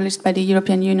document published by the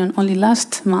European Union only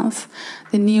last month,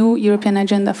 the new European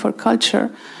Agenda for Culture,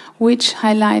 which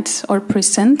highlights or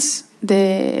presents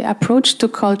the approach to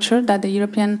culture that the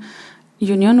European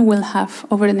Union will have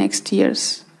over the next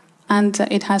years. And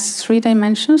it has 3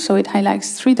 dimensions, so it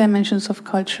highlights 3 dimensions of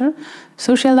culture: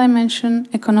 social dimension,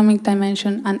 economic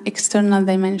dimension, and external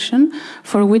dimension,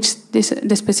 for which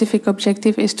the specific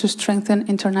objective is to strengthen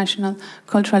international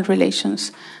cultural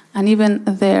relations. And even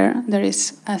there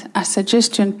is a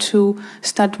suggestion to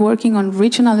start working on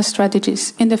regional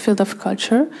strategies in the field of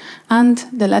culture, and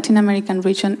the Latin American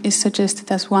region is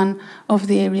suggested as one of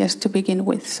the areas to begin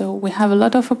with. So we have a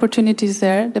lot of opportunities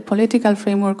there. The political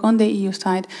framework on the EU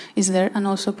side is there, and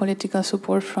also political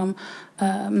support from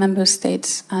member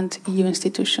states and EU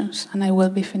institutions. And I will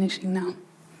be finishing now.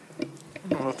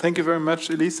 Well, thank you very much,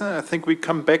 Elisa. I think we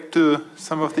come back to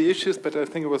some of the issues, but I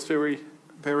think it was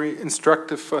very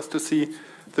instructive for us to see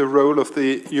the role of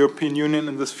the European Union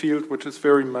in this field, which is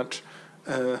very much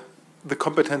the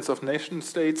competence of nation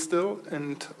states still,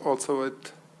 and also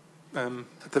at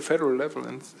the federal level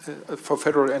and for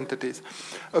federal entities.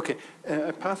 Okay,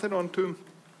 I pass it on to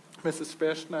Mrs.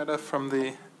 Speerschneider from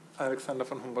the Alexander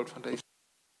von Humboldt Foundation.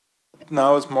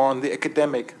 Now is more on the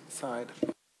academic side.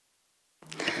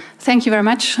 Thank you very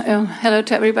much. Hello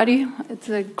to everybody. It's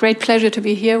a great pleasure to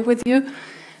be here with you,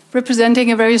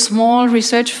 representing a very small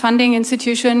research funding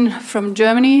institution from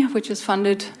Germany, which is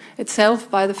funded itself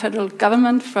by the federal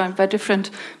government, by different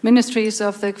ministries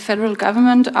of the federal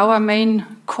government. Our main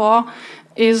core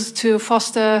is to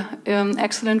foster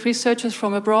excellent researchers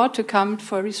from abroad to come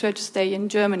for a research stay in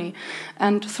Germany.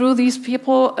 And through these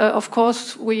people, of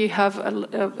course, we have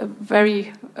a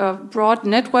very broad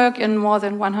network in more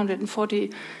than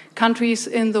 140 countries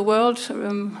in the world,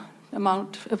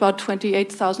 about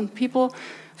 28,000 people.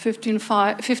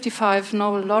 55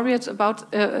 Nobel laureates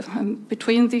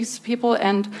between these people,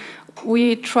 and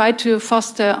we try to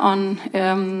foster on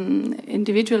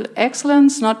individual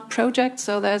excellence, not projects.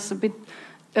 So there's a bit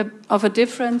of a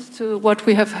difference to what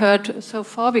we have heard so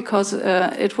far, because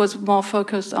it was more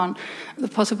focused on the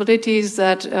possibilities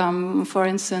that, for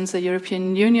instance, the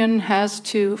European Union has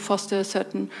to foster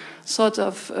certain sorts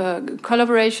of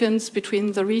collaborations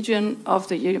between the region of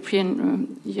the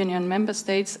European Union member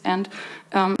states and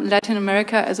Latin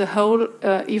America as a whole,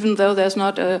 even though there's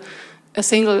not a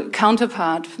single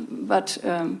counterpart, but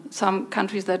some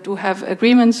countries that do have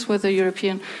agreements with the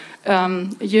European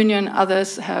Union,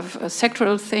 others have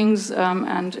sectoral things,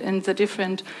 and in the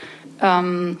different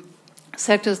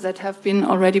sectors that have been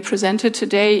already presented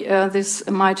today, this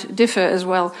might differ as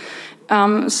well.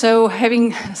 So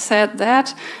having said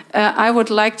that, I would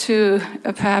like to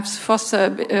perhaps foster,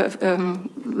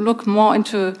 look more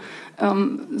into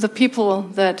the people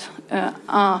that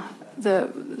are the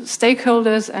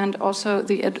stakeholders and also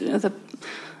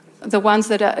the ones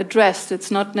that are addressed.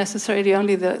 It's not necessarily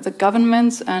only the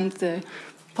governments and the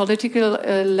political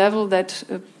level that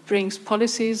brings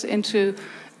policies into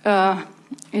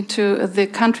the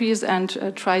countries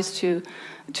and tries to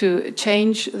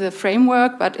change the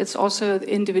framework, but it's also the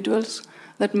individuals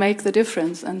that make the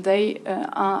difference, and they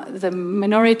are the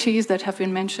minorities that have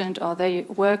been mentioned, or they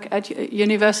work at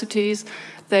universities,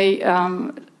 they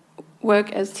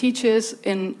work as teachers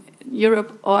in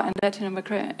Europe or in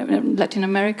Latin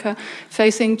America,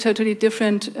 facing totally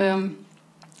different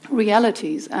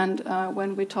realities. And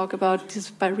when we talk about this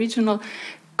bi-regional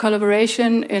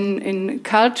collaboration in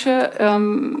culture,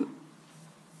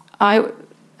 I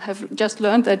have just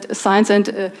learned that science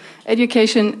and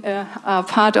education are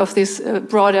part of this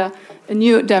broader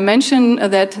new dimension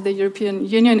that the European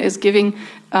Union is giving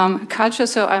culture.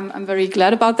 So I'm very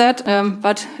glad about that.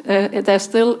 But there's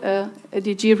still a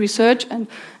DG research and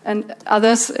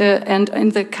others. And in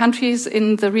the countries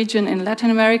in the region in Latin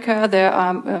America, there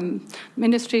are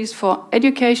ministries for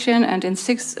education, and in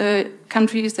 6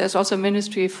 countries there's also a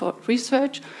ministry for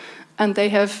research, and they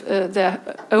have their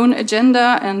own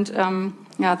agenda. And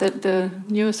the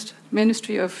newest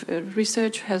Ministry of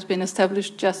Research has been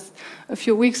established just a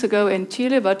few weeks ago in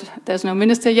Chile, but there's no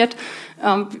minister yet.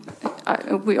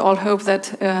 We all hope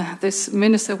that this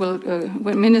ministry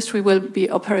will be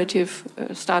operative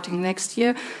starting next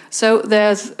year. So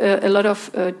there's a lot of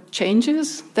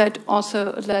changes that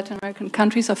also Latin American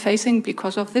countries are facing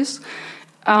because of this.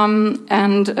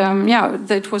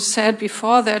 It was said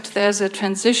before that there's a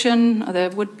transition, there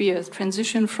would be a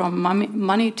transition from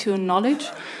money to knowledge.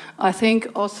 I think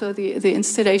also the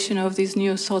installation of these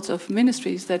new sorts of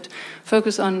ministries that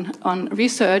focus on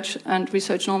research, and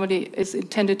research normally is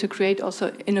intended to create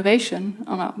also innovation,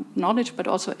 knowledge, but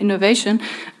also innovation,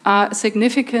 are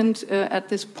significant at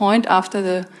this point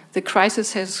after the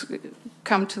crisis has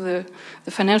come to the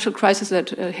financial crisis that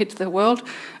hit the world.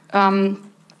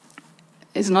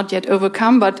 Is not yet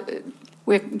overcome, but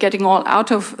we're getting all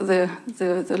out of the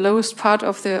lowest part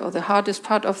of or the hardest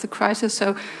part of the crisis.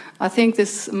 So I think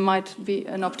this might be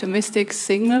an optimistic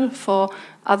signal for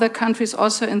other countries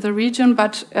also in the region.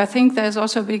 But I think there's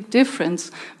also a big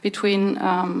difference between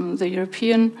the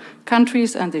European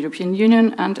countries and the European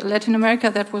Union and Latin America.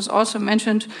 That was also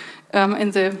mentioned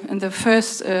in the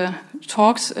first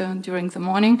talks during the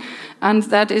morning, and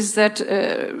that is that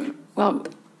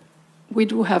we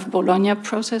do have Bologna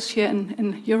process here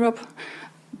in Europe.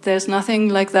 There's nothing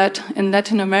like that in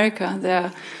Latin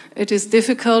America. It is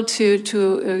difficult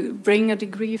to bring a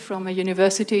degree from a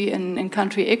university in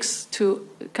country X to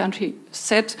country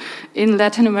Z. In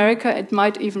Latin America, it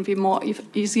might even be more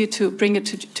easy to bring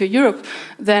it to Europe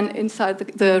than inside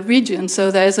the region. So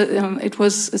it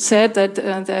was said that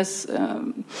there's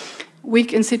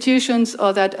weak institutions,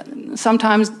 or that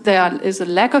sometimes there is a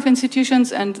lack of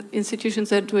institutions, and institutions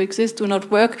that do exist do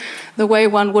not work the way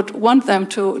one would want them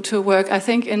to work. I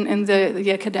think in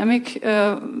the academic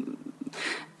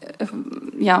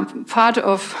part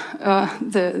of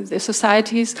the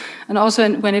societies, and also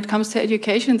when it comes to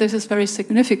education, this is very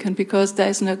significant because there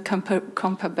is no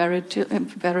comparability,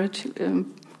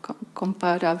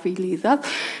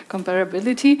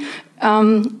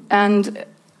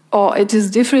 or it is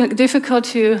difficult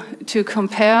to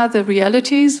compare the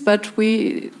realities, but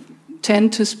we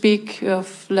tend to speak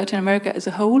of Latin America as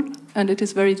a whole, and it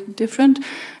is very different.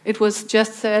 It was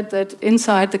just said that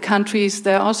inside the countries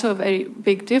there are also very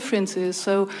big differences.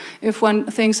 So if one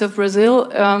thinks of Brazil,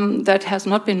 that has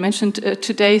not been mentioned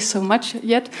today so much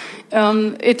yet,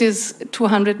 it is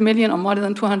 200 million or more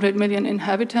than 200 million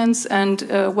inhabitants, and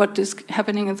what is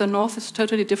happening in the north is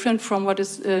totally different from what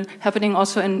is happening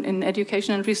also in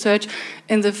education and research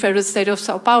in the federal state of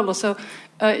Sao Paulo. So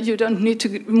you don't need to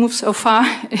move so far,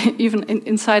 even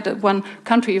inside one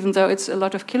country, even though it's a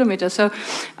lot of kilometers. So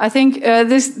I think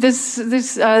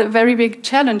this are very big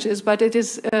challenges, but it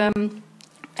is,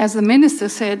 as the minister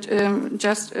said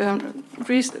just a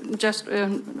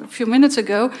few minutes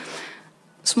ago,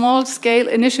 small-scale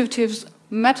initiatives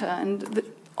matter, and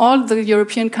all the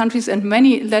European countries and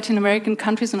many Latin American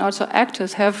countries and also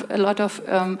actors have a lot of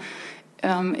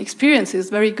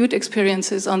experiences, very good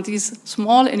experiences on these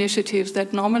small initiatives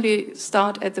that normally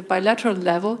start at the bilateral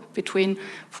level between,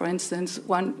 for instance,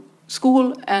 one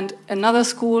school and another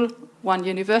school, one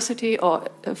university or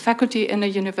a faculty in a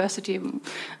university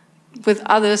with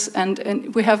others, and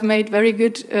we have made very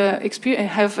good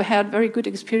have had very good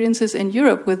experiences in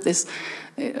Europe with this.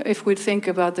 If we think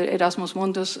about the Erasmus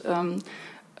Mundus.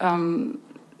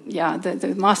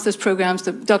 The master's programs,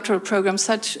 the doctoral programs,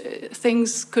 such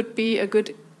things could be a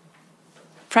good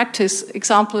practice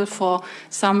example for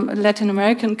some Latin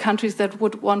American countries that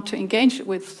would want to engage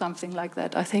with something like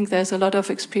that. I think there's a lot of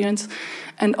experience,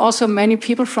 and also many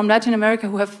people from Latin America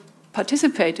who have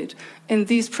participated in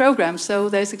these programs. So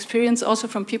there's experience also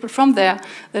from people from there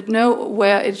that know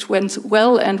where it went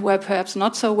well and where perhaps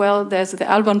not so well. There's the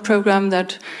Albon program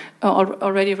that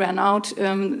already ran out.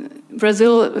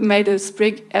 Brazil made a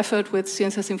big effort with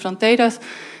Ciências Sem Fronteiras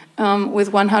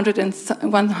with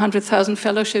 100,000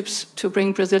 fellowships to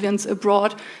bring Brazilians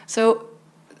abroad. So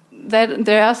that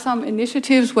there are some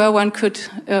initiatives where one could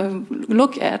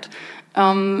look at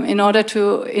in order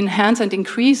to enhance and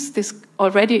increase this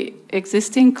already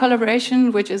existing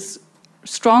collaboration, which is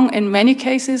strong in many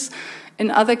cases In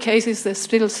other cases, there's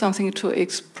still something to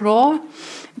explore.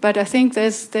 But I think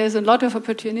there's a lot of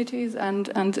opportunities, and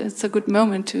it's a good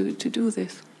moment to do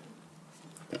this.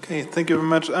 Okay, thank you very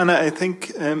much, Anna. I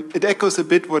think it echoes a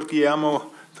bit what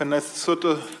Guillermo Fernandez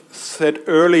Soto said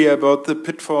earlier about the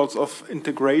pitfalls of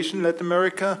integration in Latin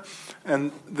America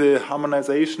and the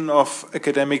harmonization of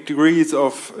academic degrees,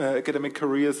 of academic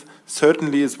careers,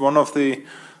 certainly is one of the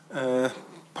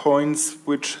points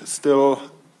which still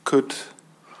could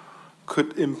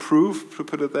improve, to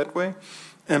put it that way.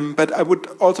 But I would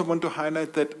also want to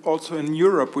highlight that also in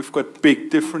Europe we've got big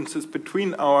differences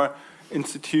between our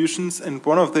institutions, and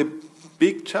one of the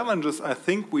big challenges I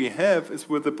think we have is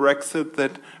with the Brexit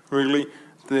that really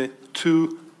the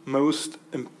two most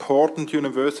important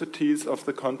universities of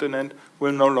the continent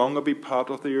will no longer be part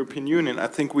of the European Union. I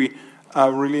think we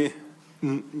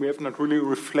have not really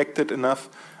reflected enough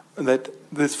that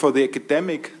this, for the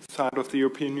academic side of the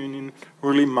European Union,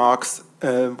 really marks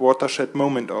a watershed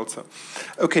moment also.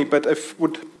 Okay, but I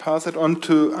would pass it on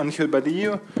to Angel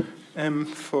Badillo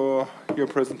for your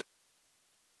presentation.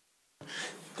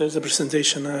 There's a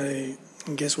presentation. I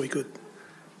guess we could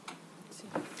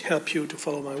help you to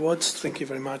follow my words. Thank you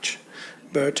very much,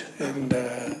 Bert, and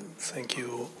thank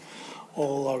you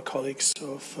all our colleagues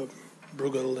of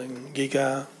Bruegel and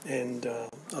Giga and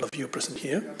all of you present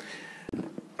here.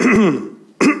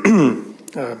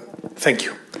 Thank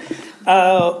you.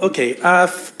 Okay,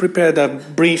 I've prepared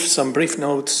some brief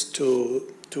notes to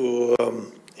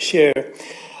share.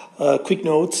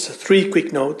 Three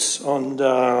quick notes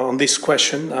on this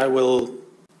question. I will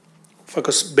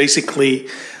focus basically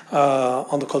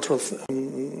on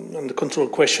the cultural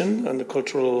question and the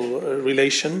cultural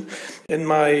relation. And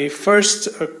my first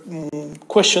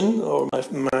question, or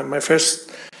my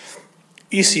first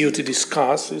issue to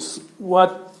discuss, is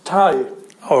what tie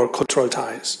our cultural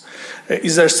ties.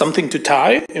 Is there something to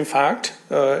tie, in fact?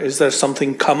 Is there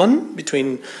something common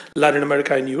between Latin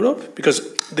America and Europe? Because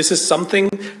this is something,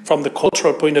 from the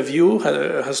cultural point of view,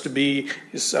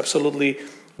 is absolutely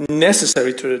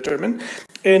necessary to determine.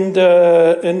 And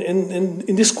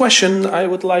in this question, I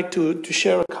would like to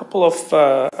share a couple of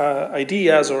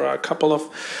ideas or a couple of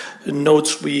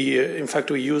notes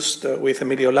we used with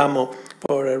Emilio Lamo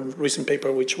for a recent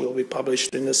paper which will be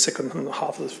published in the second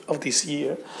half of this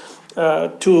year,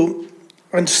 to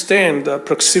understand the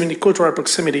proximity, cultural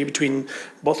proximity between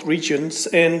both regions.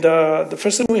 And the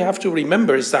first thing we have to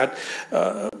remember is that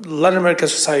Latin American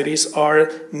societies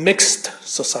are mixed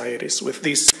societies, with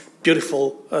this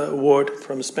beautiful word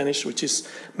from Spanish, which is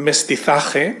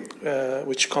mestizaje,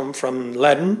 which comes from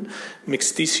Latin,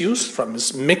 mixticius, from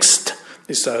mixed.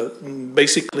 It's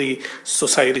basically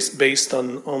societies based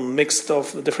on mixed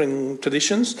of different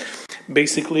traditions.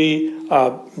 Basically,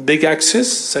 big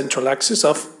axis, central axis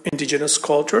of indigenous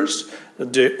cultures,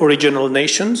 the original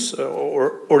nations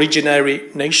or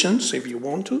originary nations, if you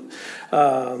want to,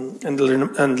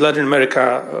 and Latin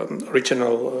America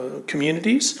regional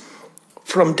communities.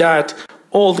 From that,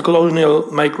 all the colonial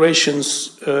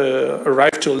migrations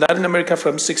arrived to Latin America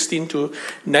from 16th to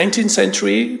 19th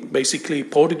century, basically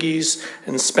Portuguese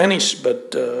and Spanish,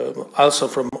 but also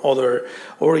from other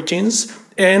origins.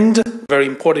 And very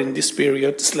important in this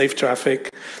period, slave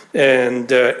traffic and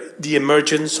the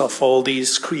emergence of all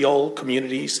these Creole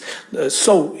communities,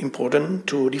 so important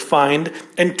to define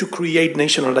and to create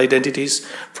national identities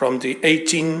from the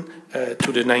 18th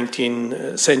to the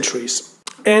 19th centuries.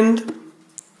 And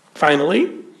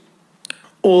finally,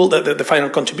 all the final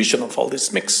contribution of all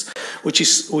this mix,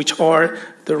 which are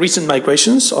the recent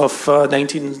migrations of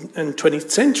 19th and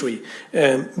 20th century,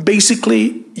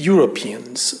 basically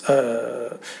Europeans,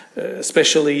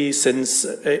 especially since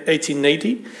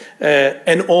 1880,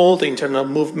 and all the internal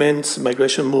movements,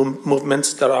 migration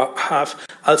movements that have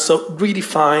also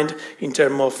redefined in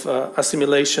terms of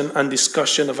assimilation and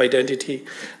discussion of identity,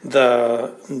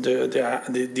 the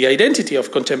identity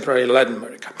of contemporary Latin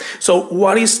America. So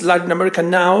what is Latin America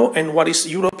now and what is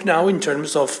Europe now in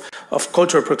terms of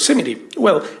cultural proximity?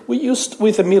 Well, we used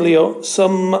with Emilio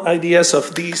some ideas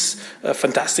of this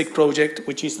fantastic project,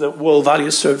 which is the World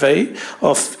Values Survey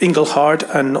of Engelhardt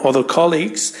and other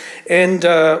colleagues. And,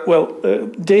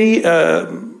 they,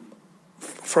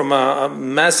 from a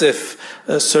massive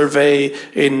survey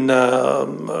in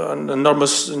an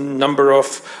enormous number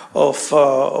of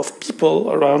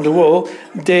people around the world,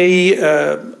 they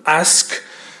ask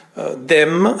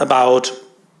them about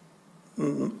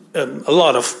a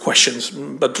lot of questions,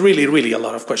 but really a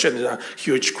lot of questions, a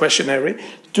huge questionnaire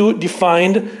to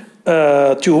define,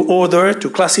 to order, to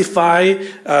classify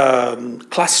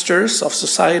clusters of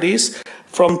societies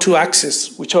from two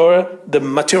axes, which are the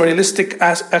materialistic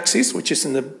axis, which is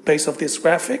in the base of this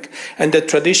graphic, and the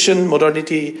tradition,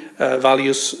 modernity,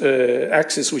 values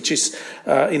axis, which is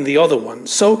in the other one.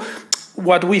 So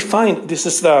what we find, this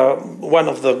is one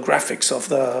of the graphics of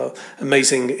the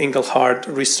amazing Engelhard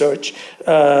research,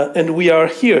 and we are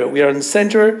here. We are in the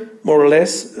center, more or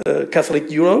less,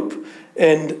 Catholic Europe,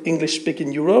 and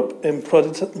English-speaking Europe and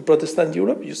Protestant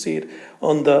Europe. You see it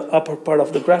on the upper part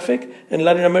of the graphic, and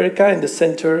Latin America in the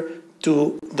center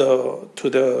to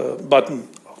the bottom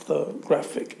of the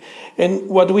graphic. And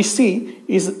what we see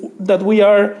is that we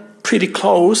are pretty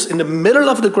close in the middle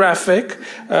of the graphic,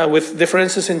 with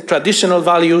differences in traditional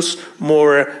values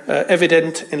more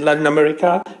evident in Latin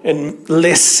America and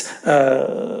less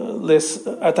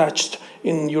attached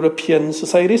in European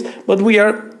societies. But we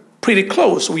are pretty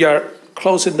close. We are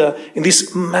close in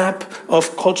this map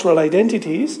of cultural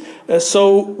identities.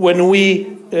 So when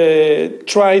we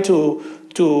try to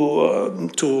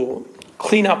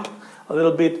clean up a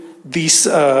little bit this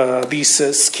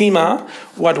schema,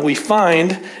 what we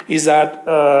find is that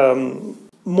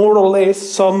more or less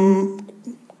some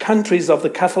countries of the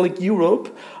Catholic Europe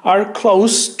are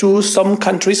close to some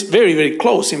countries, very, very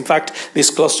close. In fact, these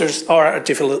clusters are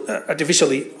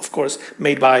artificially, of course,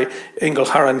 made by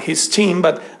Engelhard and his team,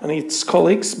 and its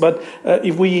colleagues. But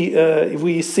if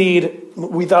we see it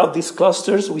without these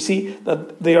clusters, we see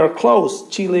that they are close.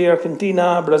 Chile,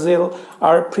 Argentina, Brazil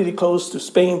are pretty close to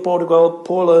Spain, Portugal,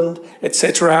 Poland,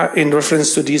 etc. in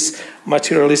reference to these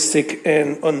materialistic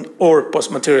or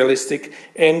post-materialistic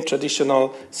and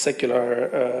traditional secular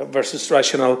versus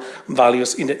rational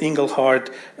values in the Engelhard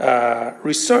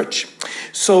research.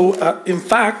 So, in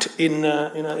fact, in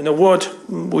a word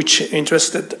which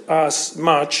interested us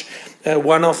much,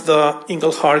 one of the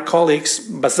Engelhard colleagues,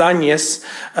 Bazañez,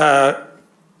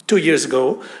 2 years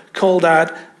ago, called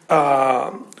that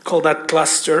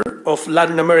cluster of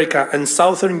Latin America and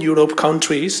Southern Europe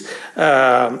countries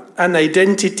an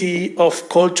identity of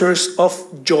cultures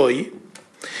of joy,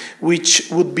 which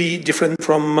would be different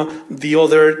from the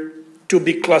other two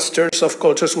big clusters of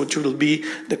cultures, which will be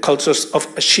the cultures of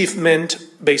achievement,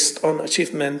 based on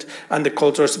achievement, and the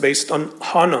cultures based on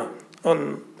honor.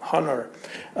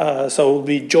 So it will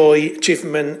be joy,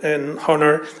 achievement, and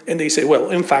honor. And they say, well,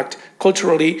 in fact,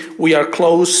 culturally, we are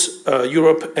close,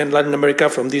 Europe and Latin America,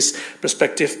 from this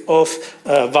perspective of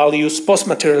values,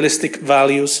 post-materialistic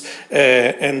values,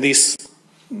 and this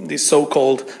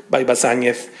so-called, by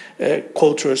Bazañez,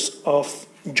 cultures of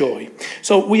joy.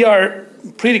 So we are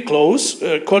pretty close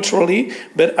culturally,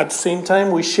 but at the same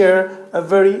time we share a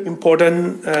very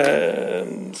important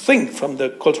thing from the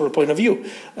cultural point of view,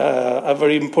 a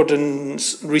very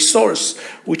important resource,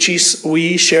 which is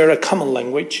we share a common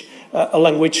language, a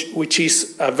language which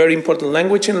is a very important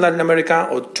language in Latin America,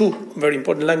 or two very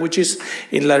important languages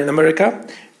in Latin America,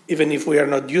 even if we are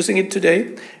not using it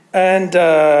today. And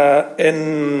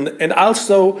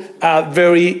also a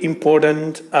very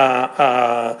important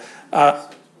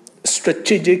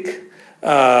strategic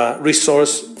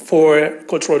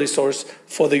cultural resource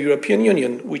for the European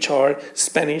Union, which are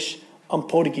Spanish and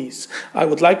Portuguese. I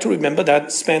would like to remember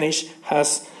that Spanish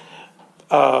has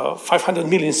 500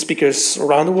 million speakers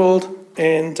around the world,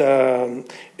 and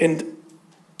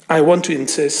I want to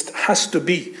insist, has to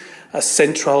be a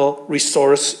central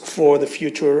resource for the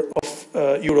future of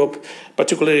Europe,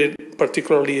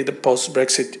 particularly the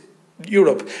post-Brexit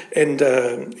Europe. And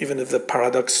even if the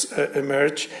paradox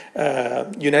emerge,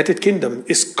 United Kingdom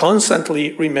is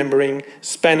constantly remembering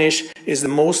Spanish is the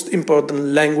most important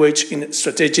language in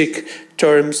strategic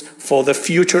terms for the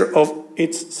future of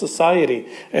its society.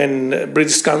 And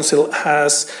British Council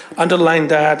has underlined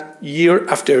that year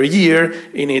after year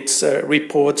in its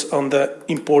reports on the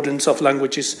importance of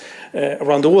languages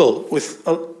around the world, with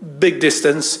a big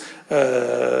distance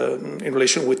in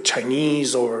relation with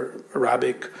Chinese or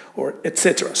Arabic or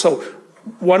etc. So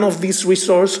one of these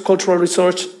cultural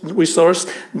resource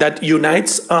that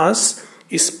unites us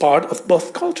is part of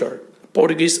both culture.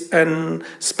 Portuguese and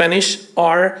Spanish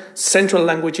are central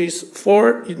languages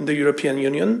for the European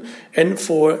Union and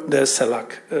for the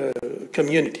CELAC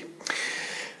community.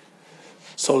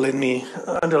 So let me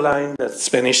underline that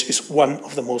Spanish is one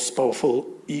of the most powerful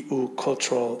EU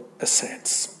cultural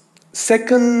assets.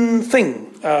 Second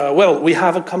thing, well, we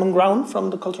have a common ground from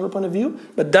the cultural point of view,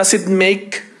 but does it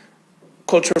make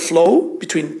culture flow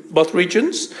between both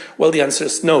regions? Well, the answer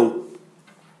is no.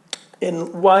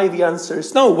 And why the answer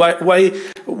is no? What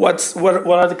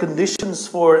are the conditions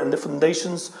for and the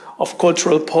foundations of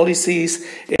cultural policies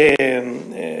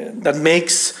that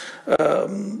makes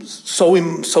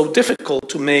so difficult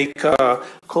to make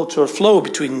culture flow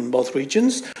between both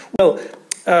regions? Well,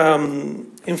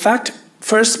 In fact,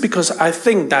 first, because I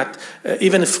think that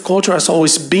even if culture has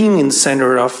always been in the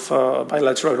center of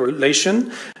bilateral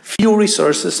relation, few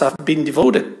resources have been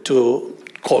devoted to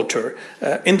culture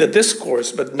in the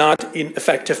discourse, but not in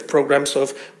effective programs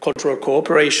of cultural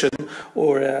cooperation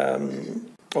or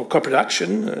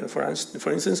co-production, for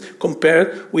instance,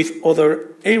 compared with other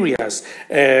areas.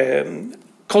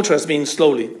 Culture has been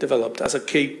slowly developed as a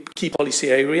key policy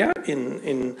area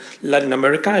in Latin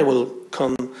America. I will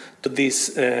come to this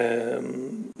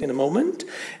in a moment.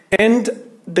 And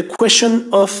the question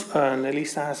of, and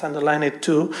Elisa has underlined it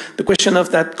too, the question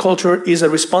of that culture is a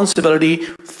responsibility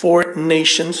for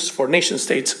nations, nation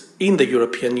states in the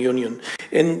European Union,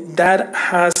 and that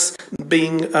has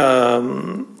been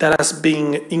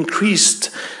increased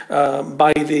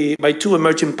by two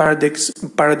emerging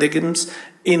paradigms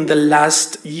in the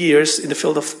last years in the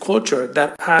field of culture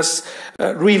that has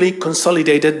really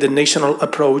consolidated the national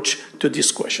approach to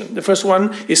this question. The first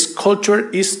one is culture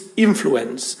is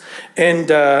influence, and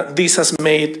this has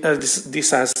made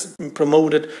this has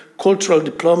promoted cultural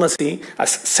diplomacy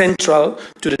as central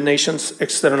to the nation's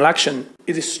external action.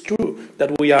 It is true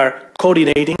that we are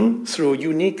coordinating through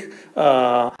unique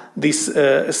this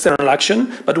external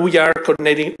action, but we are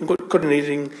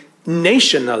coordinating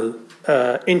national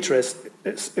interest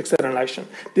external action.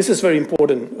 This is very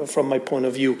important from my point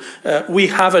of view. We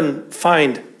haven't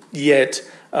found yet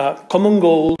common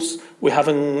goals. We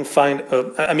haven't found,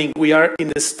 I mean, we are in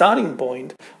the starting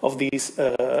point of this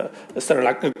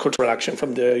cultural action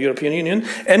from the European Union.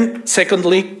 And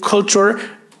secondly, culture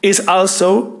is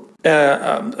also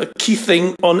a key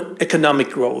thing on economic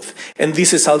growth. And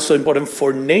this is also important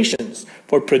for nations,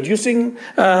 for producing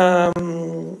what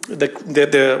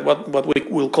we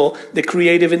will call the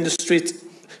creative industry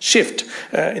shift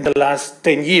in the last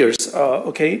 10 years,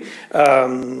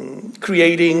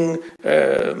 creating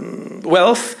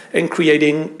wealth and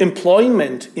creating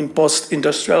employment in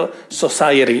post-industrial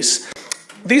societies.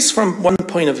 This from one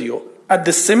point of view. At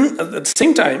the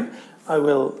same time, I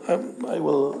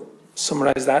will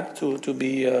summarize that to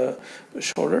be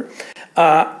shorter.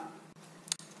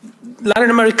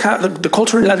 Latin America, the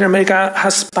culture in Latin America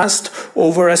has passed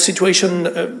over a situation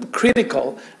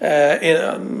critical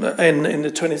in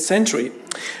the 20th century.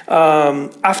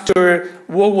 After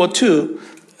World War II,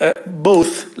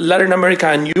 both Latin America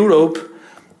and Europe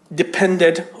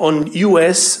depended on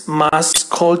U.S. mass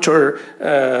culture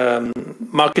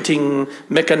marketing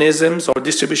mechanisms or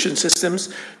distribution systems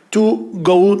to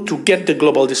get the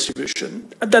global distribution.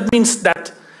 That means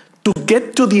that to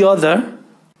get to the other,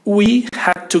 we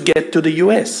had to get to the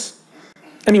US.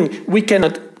 I mean, we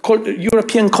cannot,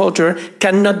 European culture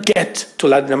cannot get to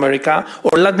Latin America,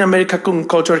 or Latin American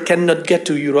culture cannot get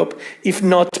to Europe if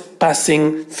not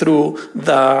passing through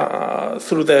the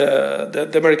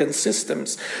American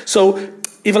systems. So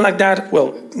even like that,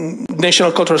 well,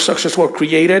 national cultural structures were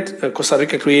created. Costa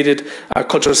Rica created a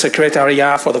cultural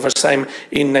secretariat for the first time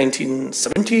in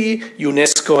 1970.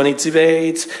 UNESCO and its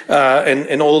debates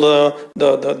and all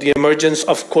the emergence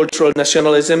of cultural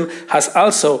nationalism has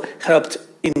also helped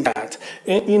in that.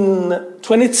 In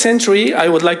 20th century, I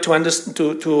would like to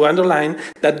underline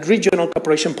that regional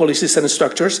cooperation policies and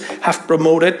structures have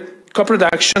promoted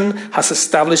co-production, has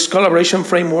established collaboration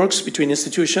frameworks between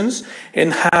institutions,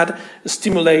 and had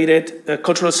stimulated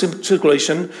cultural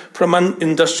circulation from an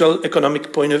industrial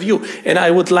economic point of view. And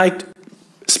I would like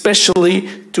especially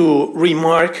to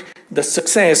remark the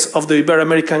success of the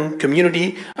Ibero-American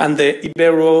community and the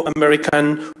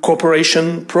Ibero-American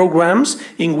cooperation programs,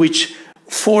 in which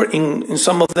in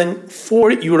some of them,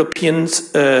 4 European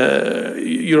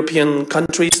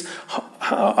countries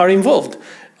are involved: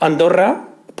 Andorra,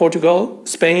 Portugal,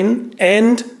 Spain,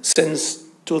 and since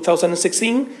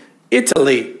 2016,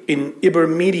 Italy in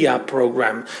Ibermedia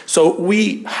program. So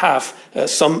we have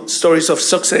some stories of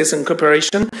success and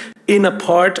cooperation in a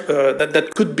part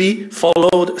that could be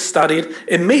followed, studied,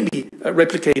 and maybe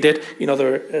replicated in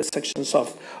other sections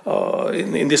of,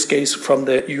 in this case, from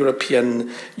the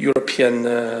European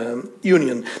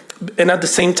Union. And at the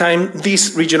same time,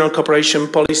 these regional cooperation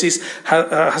policies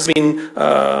has been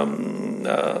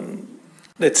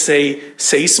let's say,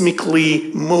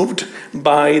 seismically moved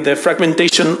by the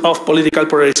fragmentation of political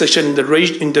polarization in the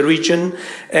region,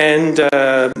 and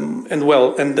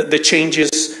the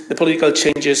changes, the political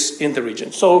changes in the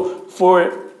region. So for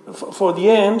the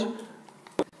end,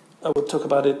 I will talk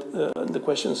about it in the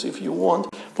questions if you want.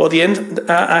 For the end,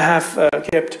 I have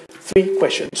kept 3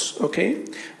 questions, okay,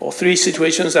 or 3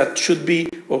 situations that should be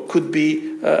or could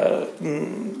be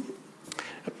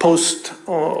post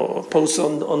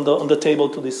on the table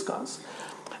to discuss.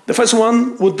 The first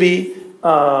one would be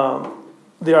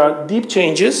there are deep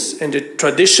changes in the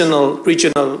traditional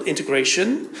regional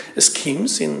integration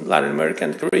schemes in Latin America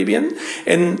and the Caribbean,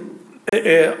 and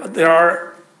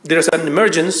there's an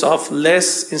emergence of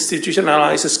less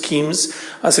institutionalized schemes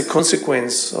as a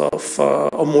consequence of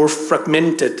a more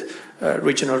fragmented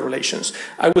regional relations.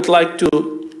 I would like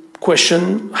to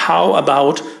question how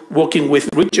about working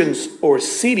with regions or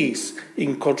cities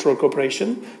in cultural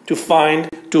cooperation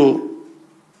to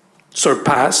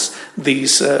surpass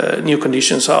these new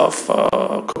conditions of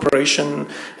cooperation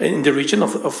in the region,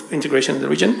 of integration in the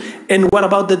region. And what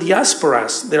about the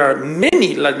diasporas? There are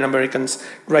many Latin Americans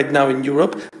right now in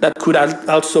Europe that could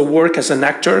also work as an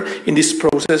actor in this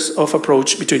process of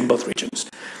approach between both regions.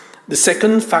 The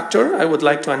second factor I would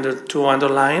like to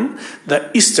underline, the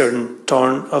eastern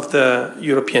turn of the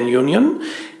European Union,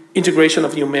 integration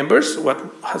of new members, what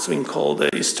has been called the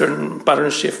Eastern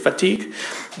Partnership fatigue,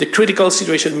 the critical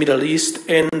situation in the Middle East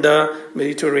and the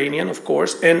Mediterranean, of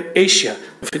course, and Asia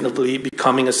definitely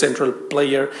becoming a central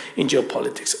player in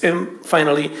geopolitics. And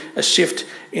finally, a shift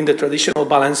in the traditional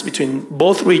balance between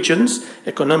both regions,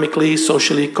 economically,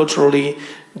 socially, culturally,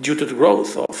 due to the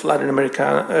growth of Latin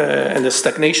America and the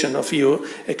stagnation of EU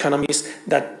economies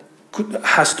that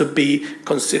has to be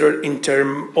considered in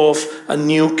terms of a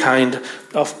new kind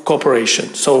of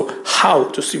cooperation. So how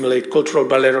to stimulate cultural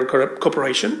bilateral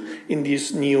cooperation in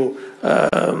this new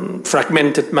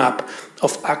fragmented map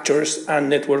of actors and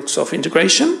networks of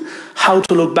integration, how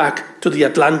to look back to the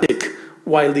Atlantic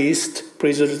while the East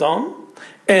preserves on,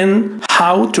 and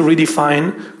how to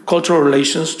redefine cultural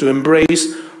relations to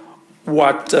embrace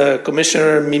what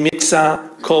Commissioner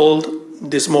Mimica called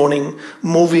this morning,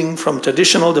 moving from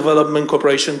traditional development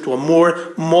cooperation to a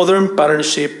more modern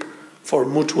partnership for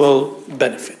mutual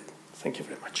benefit. Thank you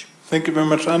very much. Thank you very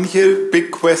much, Angel. Big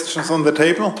questions on the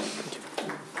table.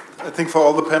 I think for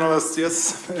all the panelists,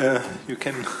 yes, you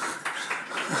can.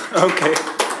 Okay.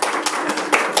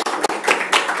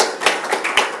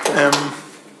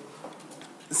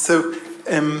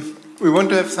 We want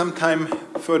to have some time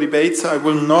for debate, so I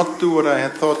will not do what I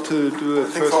had thought to do a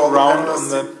first round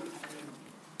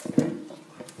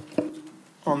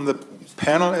on the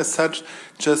panel as such.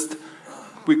 Just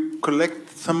we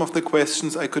collect some of the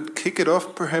questions. I could kick it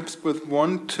off perhaps with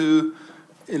one to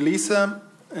Elisa,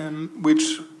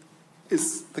 which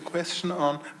is the question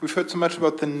on, we've heard so much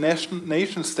about the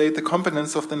nation state, the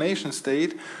competence of the nation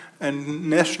state, and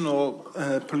national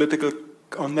political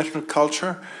or national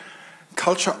culture.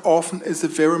 Culture often is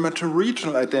very much a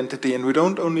regional identity, and we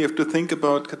don't only have to think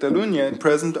about Catalonia at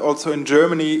present. Also in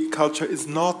Germany, culture is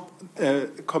not a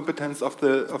competence of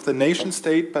the nation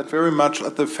state, but very much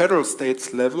at the federal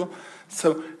states level.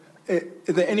 So,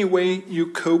 is there any way you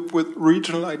cope with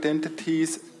regional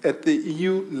identities at the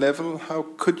EU level? How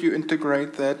could you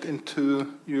integrate that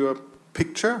into your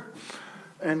picture?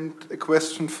 And a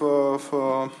question for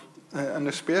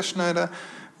Anders Speerschneider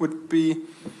would be.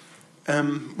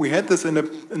 We had this in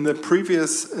the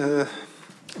previous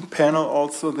panel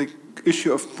also, the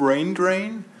issue of brain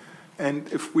drain. And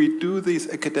if we do these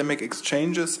academic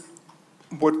exchanges,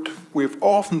 what we've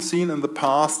often seen in the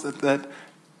past is that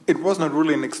it was not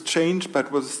really an exchange,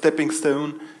 but was a stepping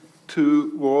stone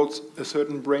towards a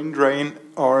certain brain drain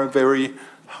or a very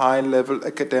high-level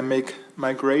academic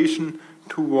migration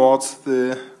towards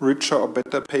the richer or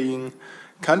better-paying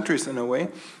countries in a way.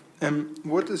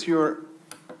 What is your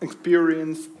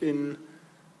experience in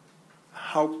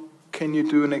how can you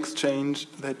do an exchange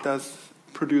that does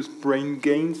produce brain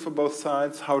gains for both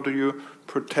sides? How do you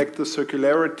protect the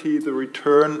circularity, the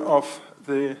return of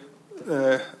the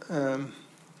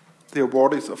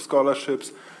awardees of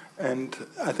scholarships? And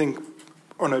I think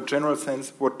on a general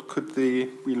sense, what could we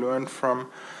learn from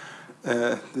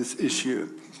this issue?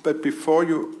 But before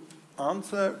you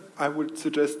answer, I would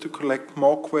suggest to collect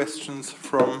more questions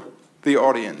from the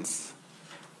audience.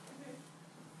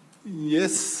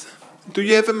 Yes. Do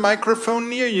you have a microphone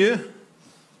near you?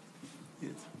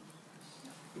 Yes.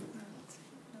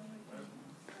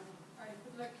 I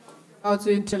would like to ask about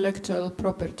the intellectual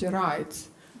property rights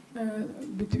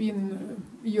between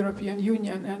European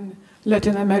Union and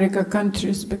Latin America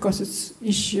countries, because it's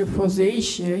issue for the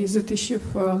Asia. Is it issue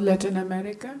for Latin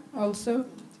America also?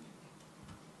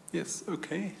 Yes,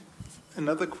 okay.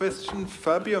 Another question,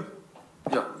 Fabio?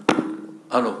 Yeah.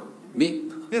 Hello, me?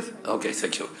 Yes. Okay,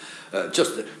 thank you.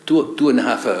 Just two and a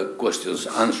half questions,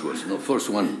 answers. No, first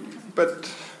one. But.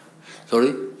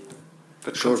 Sorry.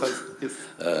 But short. Yes.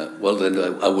 Well, then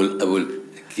I will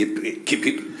keep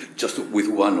it just with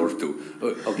one or two.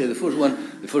 Okay. The first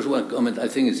one comment. I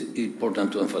think it's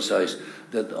important to emphasize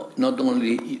that not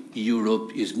only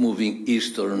Europe is moving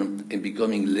eastern and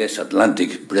becoming less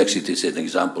Atlantic. Brexit is an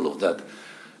example of that.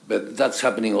 But that's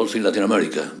happening also in Latin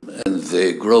America. And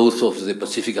the growth of the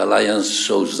Pacific Alliance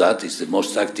shows that it's the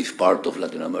most active part of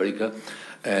Latin America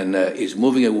and is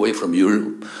moving away from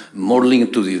Europe, more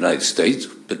linked to the United States,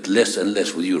 but less and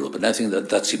less with Europe. And I think that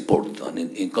that's important. And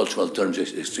in cultural terms,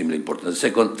 it's extremely important.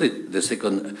 The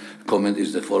second comment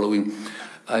is the following.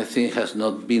 I think has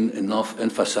not been enough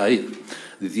emphasized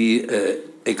the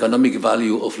economic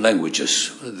value of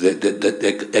languages,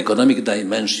 the economic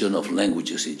dimension of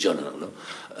languages in general. No?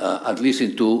 At least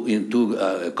in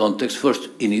two contexts. First,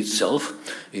 in itself,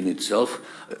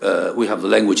 we have the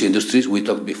language industries. We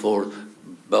talked before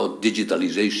about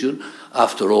digitalisation.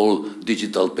 After all,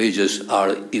 digital pages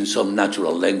are in some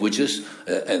natural languages,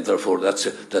 and therefore has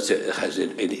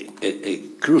a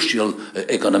crucial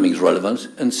economic relevance.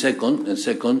 And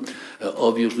second,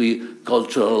 obviously,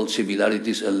 cultural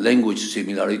similarities and language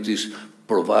similarities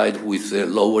provide with the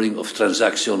lowering of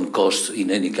transaction costs in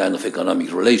any kind of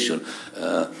economic relation.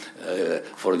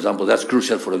 For example, that's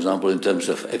crucial, for example, in terms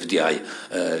of FDI.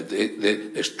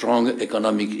 The strong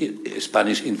economic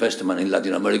Spanish investment in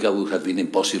Latin America would have been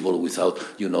impossible without,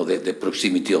 the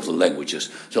proximity of the languages.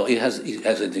 So it has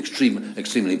an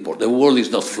extremely important. The world is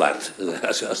not flat,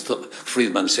 as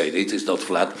Friedman said. It is not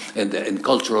flat, and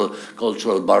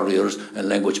cultural barriers and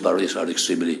language barriers are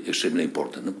extremely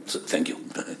important. So, thank you.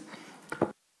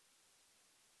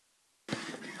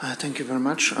 Thank you very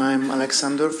much. I'm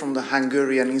Alexander from the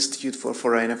Hungarian Institute for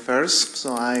Foreign Affairs.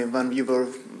 So when you were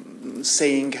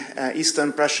saying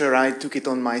Eastern pressure, I took it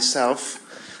on myself,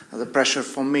 the pressure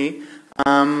from me.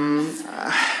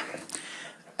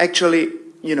 Actually,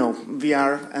 we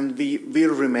are and we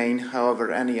will remain,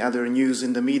 however, any other news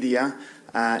in the media,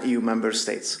 EU member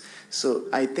states. So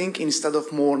I think instead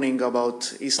of mourning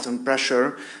about Eastern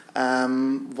pressure,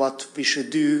 what we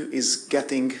should do is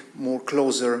getting more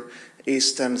closer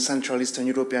Central Eastern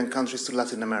European countries to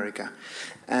Latin America.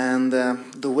 And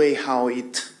the way how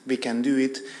we can do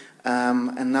it,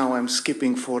 and now I'm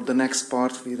skipping for the next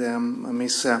part with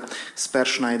Ms.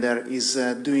 Sperschneider, is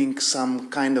doing some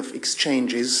kind of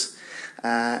exchanges,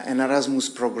 an Erasmus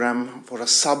program, for a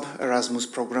sub-Erasmus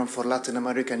program for Latin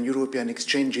American European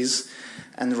exchanges.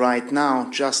 And right now,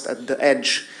 just at the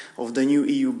edge of the new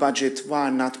EU budget, we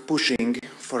are not pushing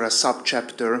for a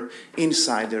sub-chapter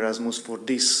inside Erasmus for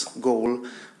this goal,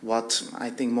 what I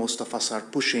think most of us are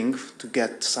pushing to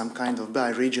get some kind of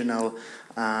bi-regional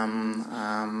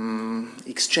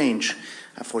exchange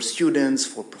for students,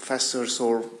 for professors,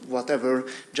 or whatever,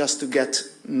 just to get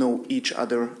know each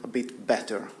other a bit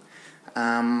better.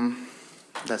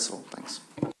 That's all. Thanks.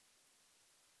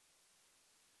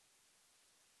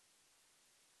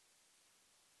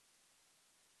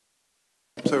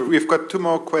 So we've got two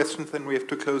more questions, and we have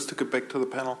to close to get back to the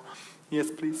panel.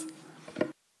 Yes, please.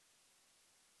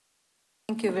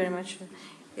 Thank you very much.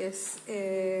 Yes,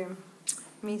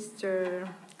 Mr.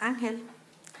 Angel,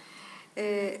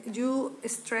 you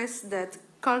stress that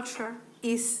culture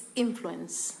is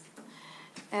influence.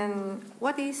 And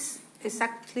what is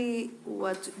exactly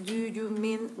what do you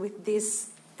mean with these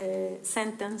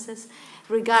sentences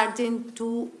regarding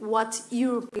to what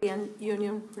European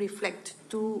Union reflect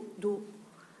to do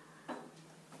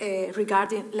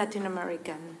regarding Latin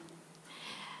American?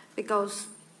 Because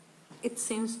it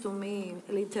seems to me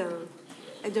a little,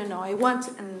 I don't know, I want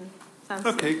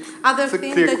something. Okay, other it's a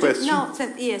thing clear that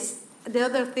question. Yes, the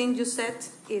other thing you said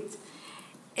is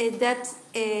that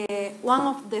one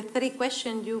of the three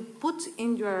questions you put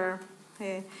in your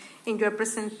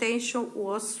presentation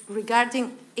was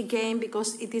regarding, again,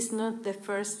 because it is not the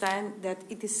first time that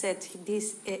it is said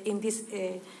this in this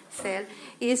cell,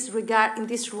 in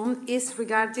this room, is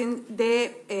regarding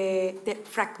the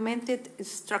fragmented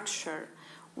structure.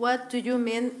 What do you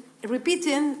mean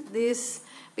repeating this?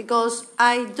 Because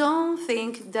I don't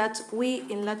think that we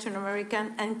in Latin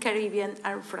America and Caribbean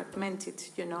are fragmented,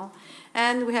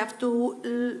 and we have to.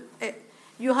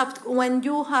 When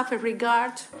you have a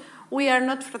regard. We are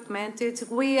not fragmented.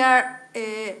 We are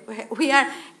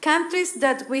countries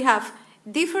that we have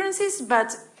differences,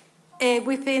 but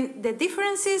within the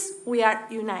differences we are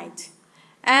united,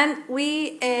 and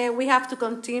we have to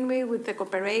continue with the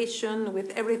cooperation,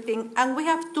 with everything, and we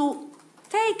have to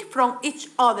take from each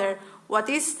other what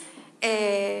is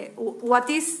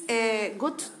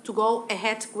good to go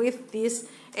ahead with this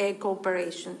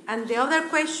cooperation. And the other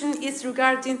question is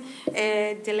regarding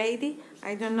the lady.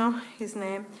 I don't know his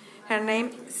name. Her name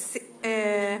is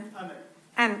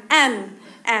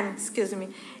Anne, excuse me.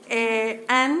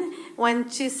 Anne, when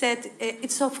she said,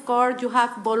 it's of course you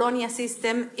have Bologna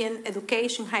system in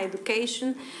education, high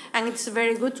education, and it's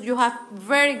very good. You have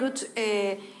very good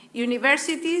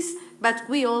universities but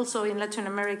we also in Latin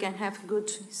America have good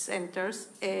centers,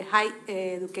 high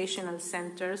educational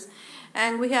centers,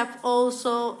 and we have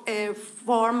also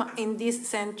formed in these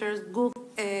centers good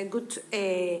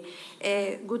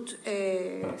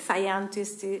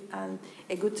scientists and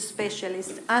a good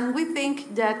specialist. And we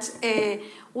think that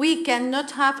we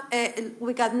cannot have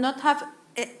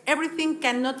everything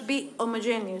cannot be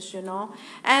homogeneous, you know.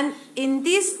 And in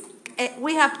this,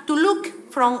 we have to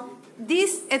look from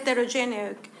this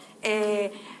heterogeneous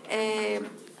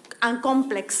and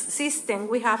complex system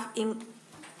we have in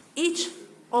each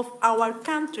of our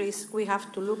countries. We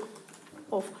have to look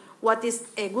of what is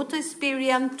a good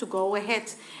experience to go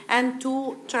ahead and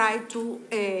to try to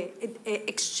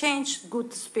exchange good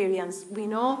experience. We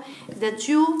know that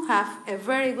you have a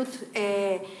very good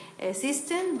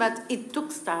system, but it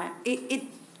took time.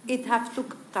 It have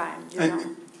took time, you know.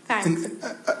 Thanks.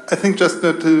 I think just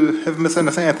not to have a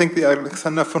misunderstanding, I think the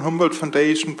Alexander von Humboldt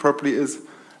Foundation probably is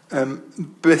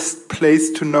best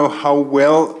placed to know how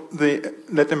well the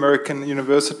Latin American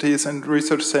universities and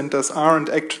research centers are, and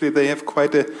actually they have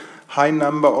quite a high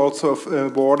number also of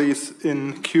awardees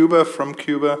in Cuba, from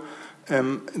Cuba.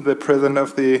 The president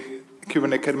of the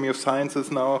Cuban Academy of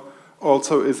Sciences now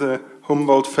also is a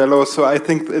Humboldt Fellow, so I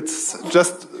think it's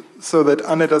just so that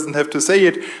Anne doesn't have to say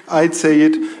it, I'd say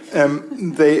it.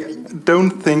 They don't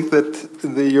think that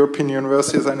the European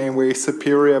universities are in any way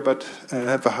superior, but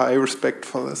have a high respect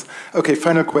for this. Okay,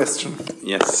 final question.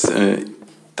 Yes,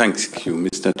 thank you,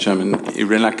 Mr. Chairman.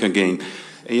 EU-LAC again.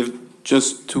 I have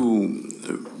just two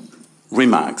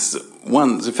remarks.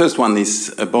 The first one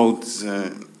is about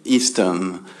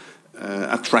Eastern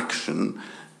attraction,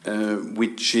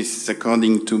 which is,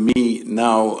 according to me,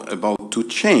 now about to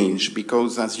change,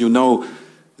 because, as you know,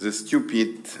 the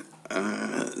stupid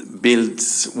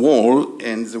builds wall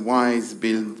and the wise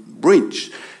build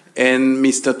bridge. And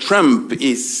Mr. Trump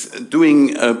is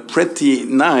doing a pretty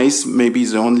nice, maybe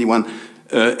the only one,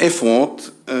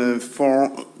 effort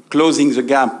for closing the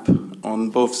gap on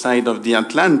both sides of the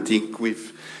Atlantic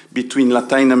between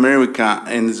Latin America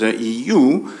and the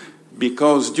EU,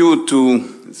 because due to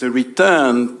the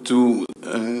return to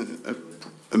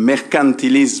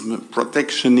mercantilism,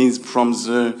 protectionism from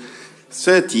the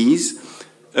 30s,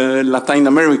 Latin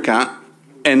America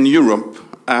and Europe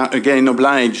are again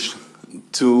obliged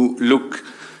to look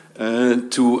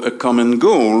to a common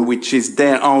goal, which is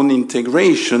their own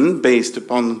integration based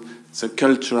upon the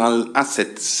cultural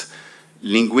assets,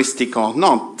 linguistic or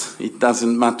not. It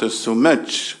doesn't matter so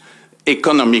much.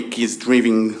 Economic is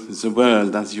driving the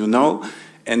world, as you know,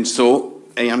 and so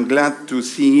I am glad to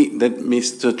see that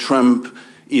Mr. Trump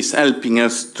is helping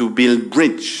us to build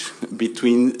bridge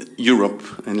between Europe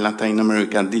and Latin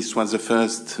America. This was the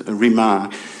first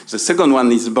remark. The second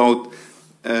one is about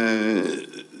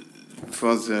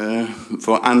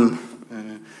for Anne,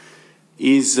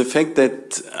 is the fact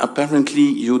that apparently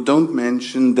you don't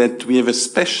mention that we have a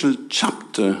special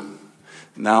chapter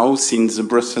now since the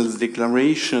Brussels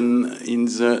Declaration in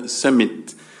the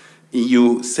summit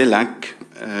EU-LAC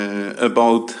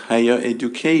about higher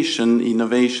education,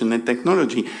 innovation and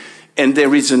technology. And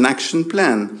there is an action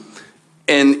plan.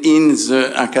 And in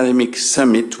the academic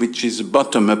summit, which is a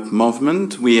bottom-up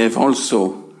movement, we have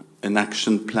also an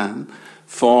action plan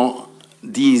for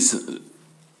these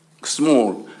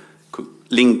small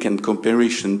link and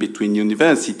comparison between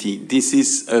university. This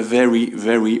is a very,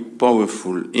 very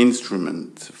powerful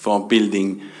instrument for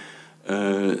building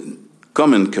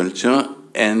common culture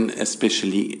and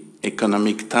especially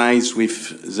economic ties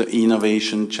with the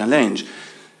innovation challenge.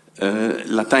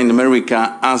 Latin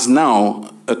America has now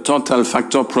a total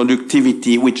factor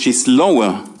productivity which is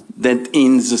lower than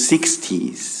in the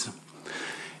 60s.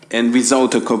 And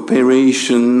without a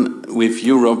cooperation with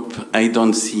Europe, I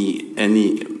don't see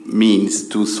any means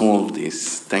to solve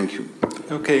this. Thank you.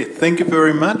 Okay, thank you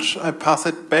very much. I pass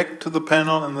it back to the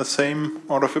panel in the same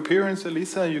order of appearance.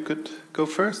 Elisa, you could go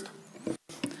first.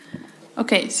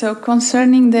 Okay, so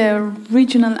concerning the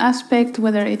regional aspect,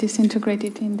 whether it is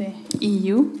integrated in the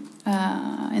EU,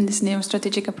 in this new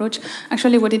strategic approach,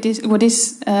 actually what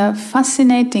is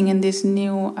fascinating in this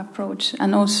new approach,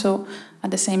 and also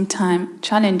at the same time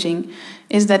challenging,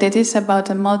 is that it is about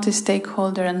a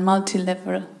multi-stakeholder and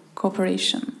multi-level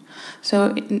cooperation.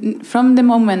 So from the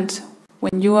moment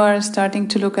when you are starting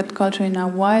to look at culture in a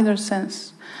wider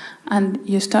sense, and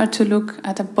you start to look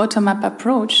at a bottom-up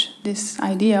approach, this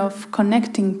idea of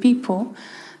connecting people,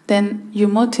 then you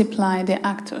multiply the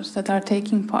actors that are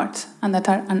taking part and that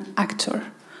are an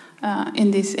actor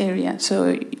in this area.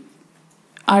 So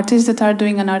artists that are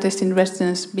doing an artist in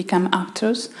residence become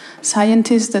actors.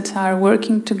 Scientists that are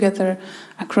working together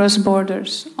across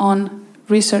borders on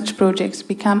research projects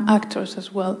become actors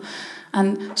as well,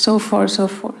 and so forth, so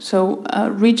forth. So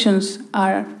regions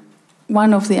are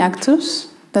one of the actors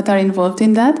that are involved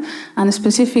in that, and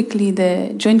specifically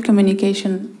the joint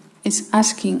communication is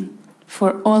asking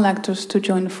for all actors to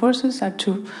join forces and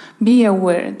to be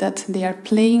aware that they are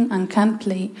playing and can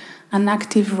play an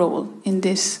active role in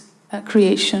this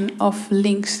creation of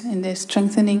links, in the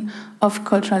strengthening of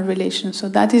cultural relations. So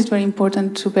that is very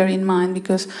important to bear in mind,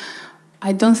 because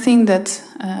I don't think that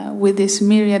with this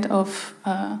myriad of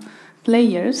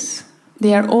players,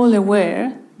 they are all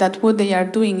aware that what they are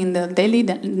doing in their daily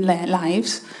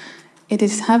lives, it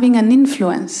is having an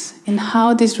influence in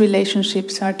how these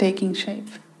relationships are taking shape.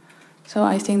 So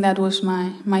I think that was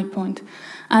my point.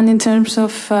 And in terms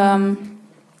of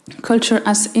culture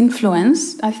as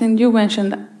influence, I think you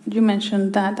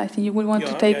mentioned that. I think you would want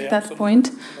to take that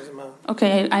point.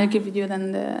 Okay, I'll give you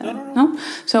then the... No?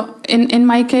 So in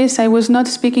my case, I was not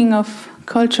speaking of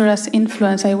culture as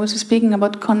influence. I was speaking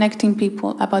about connecting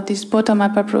people, about this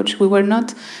bottom-up approach. We were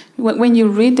not... When you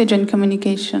read the joint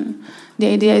communication, the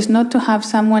idea is not to have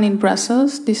someone in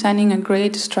Brussels designing a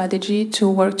great strategy to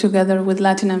work together with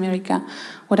Latin America.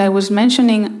 What I was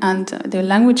mentioning and the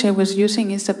language I was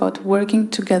using is about working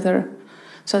together.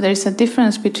 So there is a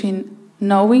difference between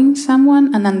knowing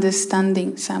someone and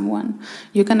understanding someone.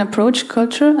 You can approach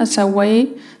culture as a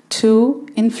way to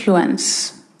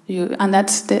influence you, and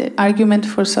that's the argument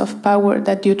for soft power,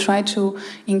 that you try to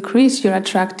increase your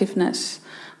attractiveness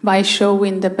by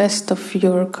showing the best of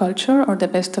your culture or the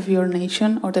best of your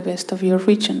nation or the best of your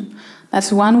region.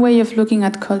 That's one way of looking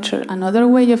at culture. Another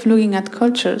way of looking at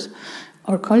cultures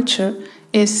or culture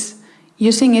is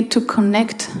using it to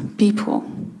connect people.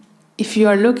 If you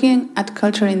are looking at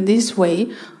culture in this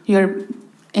way, you're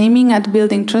aiming at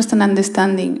building trust and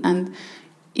understanding, and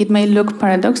it may look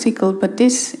paradoxical, but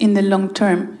this, in the long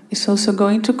term, is also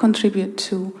going to contribute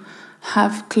to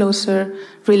have closer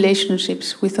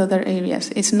relationships with other areas.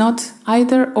 It's not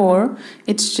either or,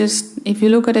 it's just, if you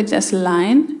look at it as a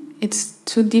line, it's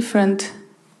two different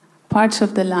parts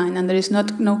of the line, and there is no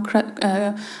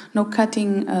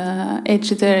cutting edge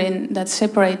there that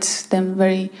separates them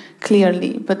very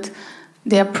clearly. But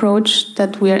the approach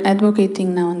that we are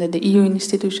advocating now and that the EU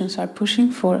institutions are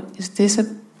pushing for is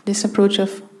this approach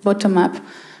of bottom-up,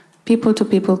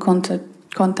 people-to-people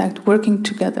contact, working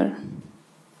together.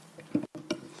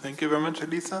 Thank you very much,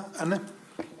 Elisa. Anne?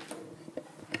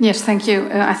 Yes, thank you.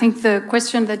 I think the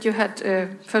question that you had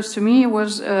first to me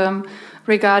was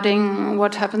regarding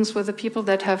what happens with the people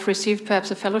that have received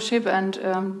perhaps a fellowship and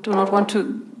do not want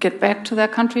to get back to their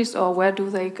countries, or where do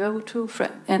they go to,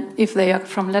 and if they are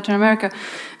from Latin America.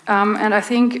 And I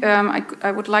think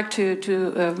I would like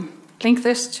to link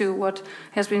this to what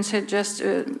has been said just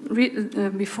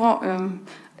before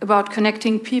about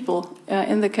connecting people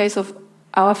in the case of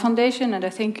our foundation, and I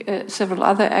think several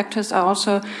other actors are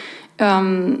also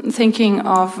thinking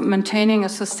of maintaining a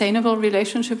sustainable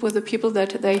relationship with the people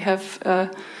that they have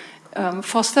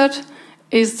fostered,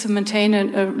 is to maintain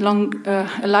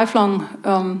a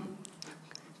lifelong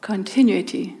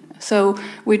continuity. So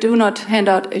we do not hand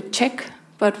out a check,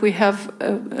 but we have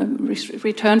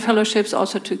return fellowships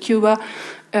also to Cuba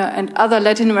and other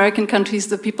Latin American countries.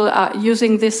 The people are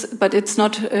using this, but it's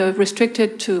not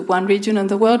restricted to one region in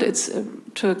the world. It's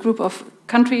to a group of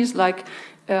countries like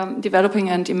developing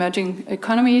and emerging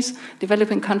economies,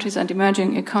 developing countries and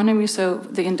emerging economies. So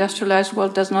the industrialized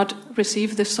world does not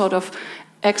receive this sort of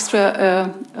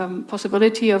extra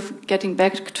possibility of getting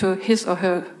back to his or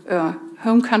her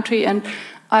home country. And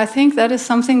I think that is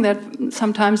something that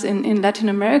sometimes in Latin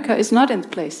America is not in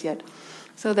place yet.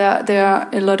 So there are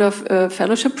a lot of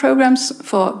fellowship programs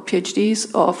for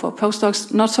PhDs or for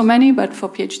postdocs, not so many, but for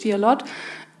PhD a lot.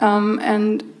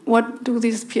 And what do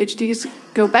these PhDs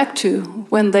go back to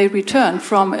when they return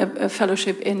from a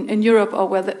fellowship in Europe or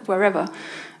wherever?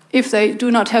 If they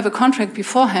do not have a contract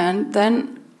beforehand,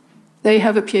 then they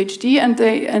have a PhD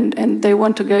and they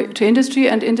want to go to industry,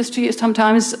 and industry is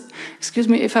sometimes, excuse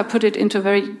me if I put it into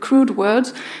very crude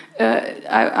words,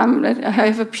 I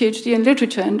have a PhD in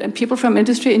literature, and people from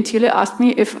industry in Chile asked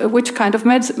me which kind of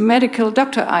medical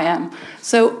doctor I am.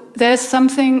 So there's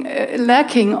something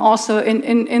lacking also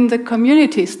in the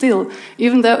community still,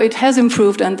 even though it has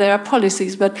improved and there are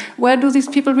policies. But where do these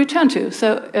people return to?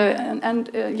 So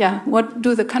what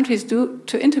do the countries do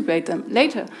to integrate them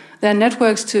later? There are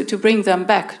networks to bring them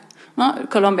back.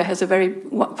 Colombia has a very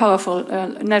powerful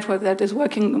network that is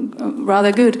working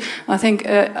rather good. I think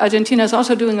Argentina is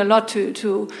also doing a lot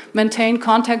to maintain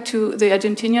contact to the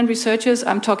Argentinian researchers.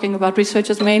 I'm talking about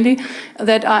researchers mainly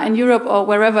that are in Europe or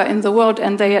wherever in the world,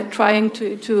 and they are trying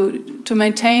to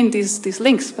maintain these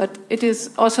links. But it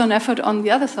is also an effort on the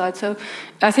other side. So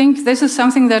I think this is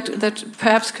something that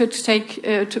perhaps could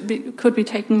be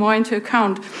taken more into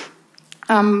account.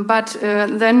 But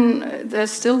then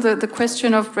there's still the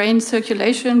question of brain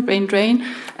circulation, brain drain,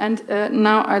 and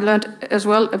now I learned as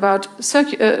well about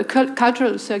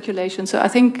cultural circulation. So I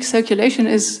think circulation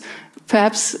is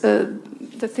perhaps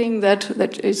the thing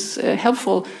that is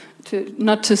helpful to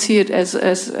not to see it as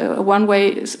a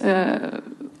one-way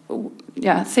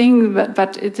thing,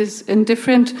 but it is in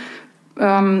different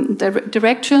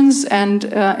directions and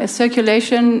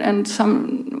circulation and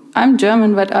some. I'm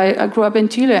German, but I grew up in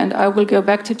Chile, and I will go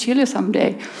back to Chile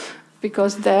someday,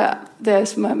 because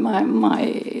there's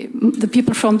the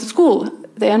people from the school.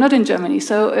 They are not in Germany,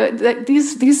 so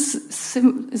these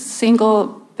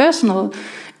single personal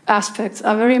aspects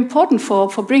are very important for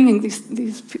bringing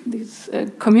these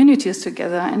communities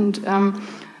together, and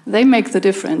they make the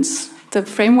difference. The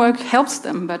framework helps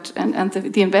them, and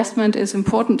the investment is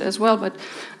important as well. But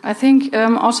I think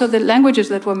also the languages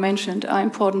that were mentioned are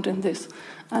important in this.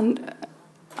 And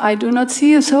I do not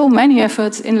see so many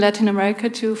efforts in Latin America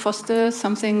to foster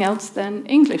something else than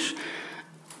English.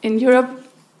 In Europe,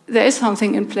 there is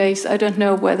something in place. I don't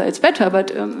know whether it's better, but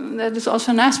that is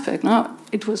also an aspect. No?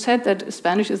 It was said that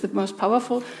Spanish is the most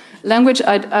powerful language.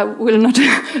 I will not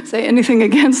say anything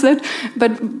against that,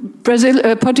 but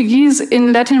Portuguese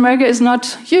in Latin America is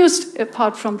not used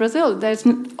apart from Brazil. There's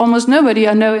almost nobody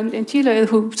I know in Chile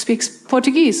who speaks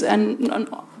Portuguese, and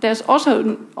there's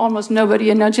also almost nobody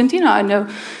in Argentina I know,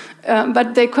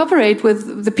 but they cooperate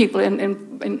with the people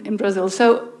in Brazil.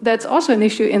 So that's also an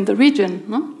issue in the region.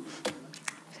 No?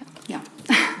 Yeah.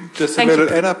 Just a little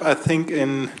add up, I think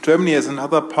in Germany as in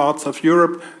other parts of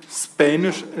Europe,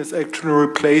 Spanish is actually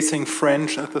replacing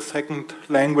French as the second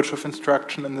language of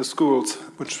instruction in the schools,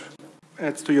 which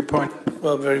adds to your point.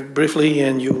 Well, very briefly,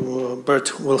 and you,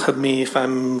 Bert, will help me if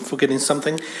I'm forgetting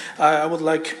something. I would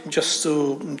like just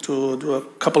to do a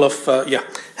couple of,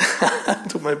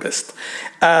 do my best.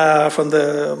 From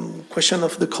the question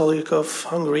of the colleague of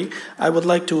Hungary, I would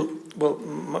like to, well,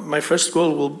 my first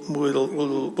goal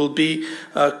will be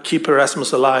keep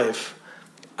Erasmus alive.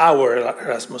 Our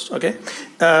Erasmus, okay?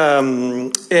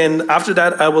 And after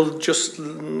that, I will just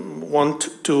want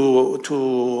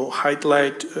to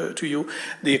highlight to you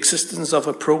the existence of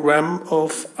a program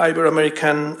of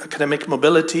Ibero-American academic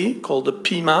mobility called the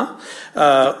PIMA,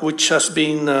 which has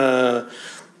been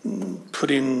put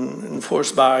in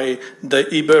force by the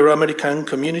Ibero-American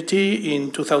community in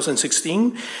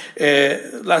 2016.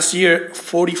 Last year,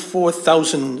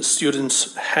 44,000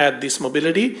 students had this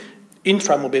mobility,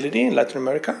 intra-mobility in Latin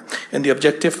America, and the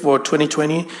objective for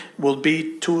 2020 will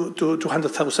be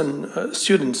 200,000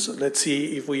 students. Let's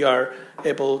see if we are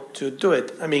able to do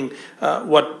it. I mean,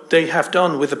 what they have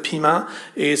done with the PIMA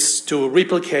is to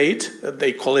replicate,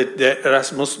 they call it the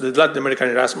Erasmus, the Latin American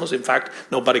Erasmus. In fact,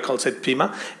 nobody calls it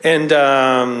PIMA. And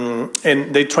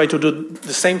they try to do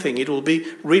the same thing. It will be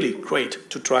really great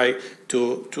to try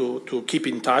to keep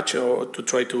in touch or to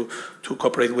try to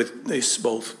cooperate with these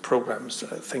both programs.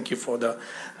 Thank you for the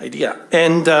idea.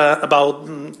 And about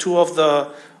two of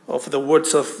the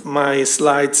words of my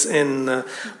slides in,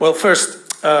 well, first,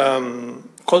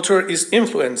 culture is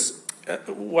influence.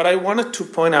 What I wanted to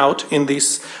point out in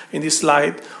this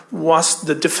slide was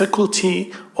the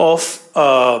difficulty of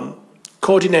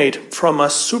coordinate from a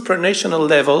supranational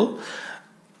level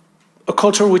a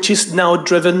culture which is now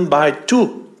driven by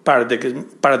two paradigms,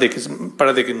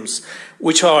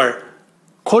 which are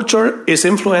culture is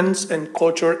influence and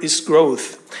culture is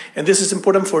growth. And this is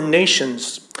important for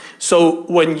nations. So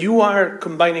when you are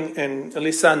combining, and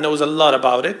Elisa knows a lot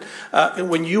about it,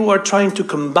 when you are trying to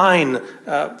combine,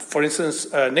 for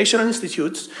instance, national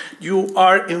institutes, you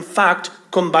are in fact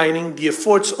combining the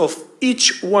efforts of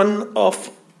each one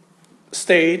of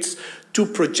states to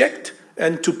project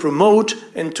and to promote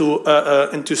and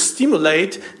to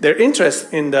stimulate their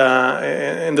interest in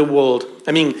the world.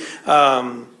 I mean,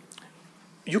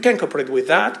 you can cooperate with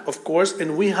that, of course,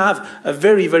 and we have a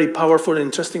very, very powerful and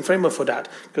interesting framework for that,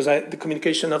 because the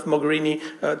communication of Mogherini,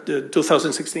 the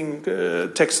 2016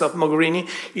 text of Mogherini,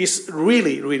 is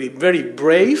really, really very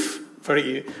brave,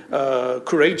 very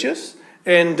courageous,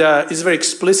 and is very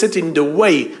explicit in the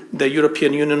way the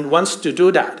European Union wants to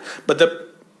do that. But the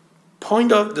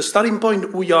starting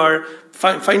point we are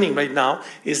finding right now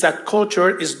is that culture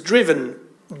is driven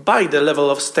by the level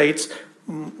of states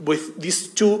with these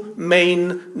two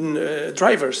main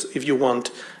drivers, if you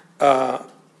want,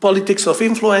 politics of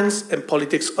influence and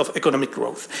politics of economic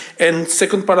growth. And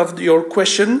second part of your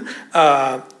question,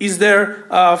 is there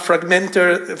a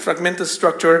fragmented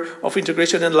structure of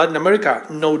integration in Latin America?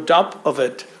 No doubt of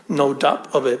it. No doubt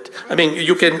of it. I mean,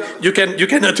 you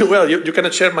cannot do well. You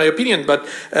cannot share my opinion, but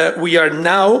we are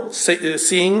now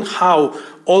seeing how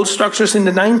all structures in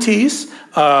the 90s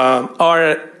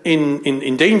are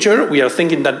in danger. We are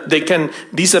thinking that they can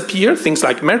disappear. Things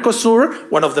like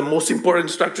Mercosur, one of the most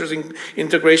important structures in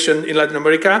integration in Latin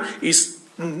America, is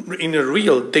in a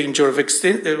real danger of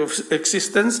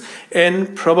existence,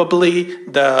 and probably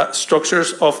the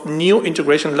structures of new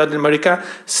integration in Latin America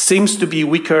seems to be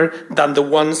weaker than the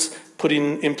ones put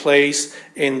in place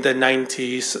in the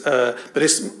 90s. But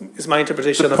it's my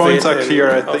interpretation of it. The points are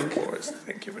clear, I think. Of course.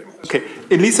 Thank you very much. Okay,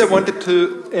 Elisa wanted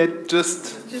to add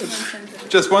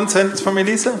just one sentence from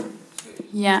Elisa.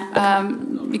 Yeah,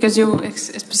 because you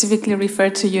specifically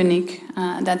referred to UNIC,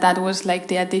 that was like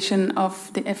the addition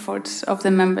of the efforts of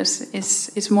the members.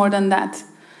 It's more than that.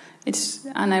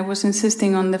 And I was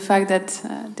insisting on the fact that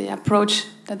the approach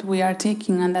that we are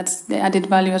taking, and that's the added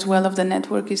value as well of the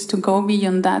network, is to go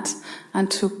beyond that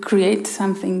and to create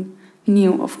something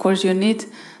new. Of course, you need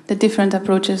the different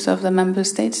approaches of the member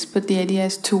states, but the idea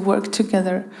is to work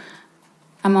together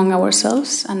among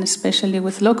ourselves, and especially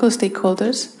with local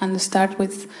stakeholders, and start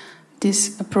with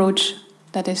this approach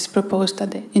that is proposed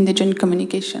in the joint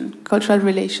communication, cultural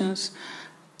relations,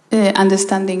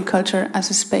 understanding culture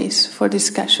as a space for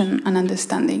discussion and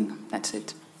understanding. That's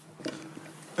it.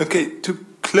 Okay, to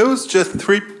close, just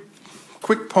 3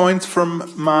 quick points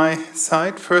from my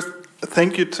side. First,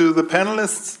 thank you to the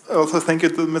panelists. Also, thank you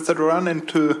to Mr. Duran and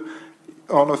to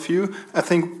all of you. I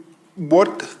think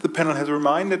what the panel has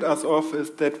reminded us of is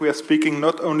that we are speaking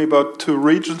not only about 2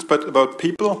 regions, but about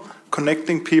people,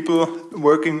 connecting people,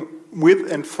 working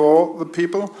with and for the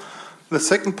people. The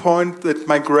second point, that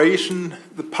migration,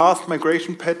 the past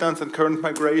migration patterns and current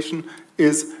migration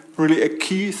is really a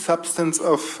key substance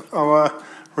of our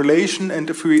relation. And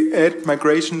if we add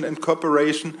migration and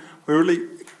cooperation, we really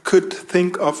could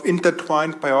think of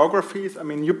intertwined biographies. I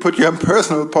mean, you put your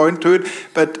personal point to it,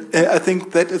 but I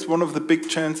think that is one of the big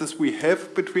chances we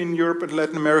have between Europe and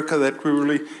Latin America, that we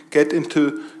really get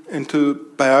into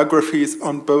biographies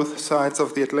on both sides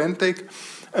of the Atlantic.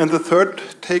 And the third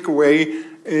takeaway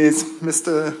is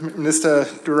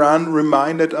Mr. Duran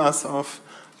reminded us of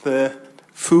the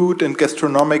food and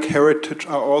gastronomic heritage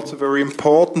are also very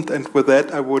important, and with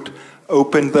that I would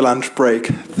open the lunch break.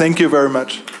 Thank you very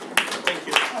much.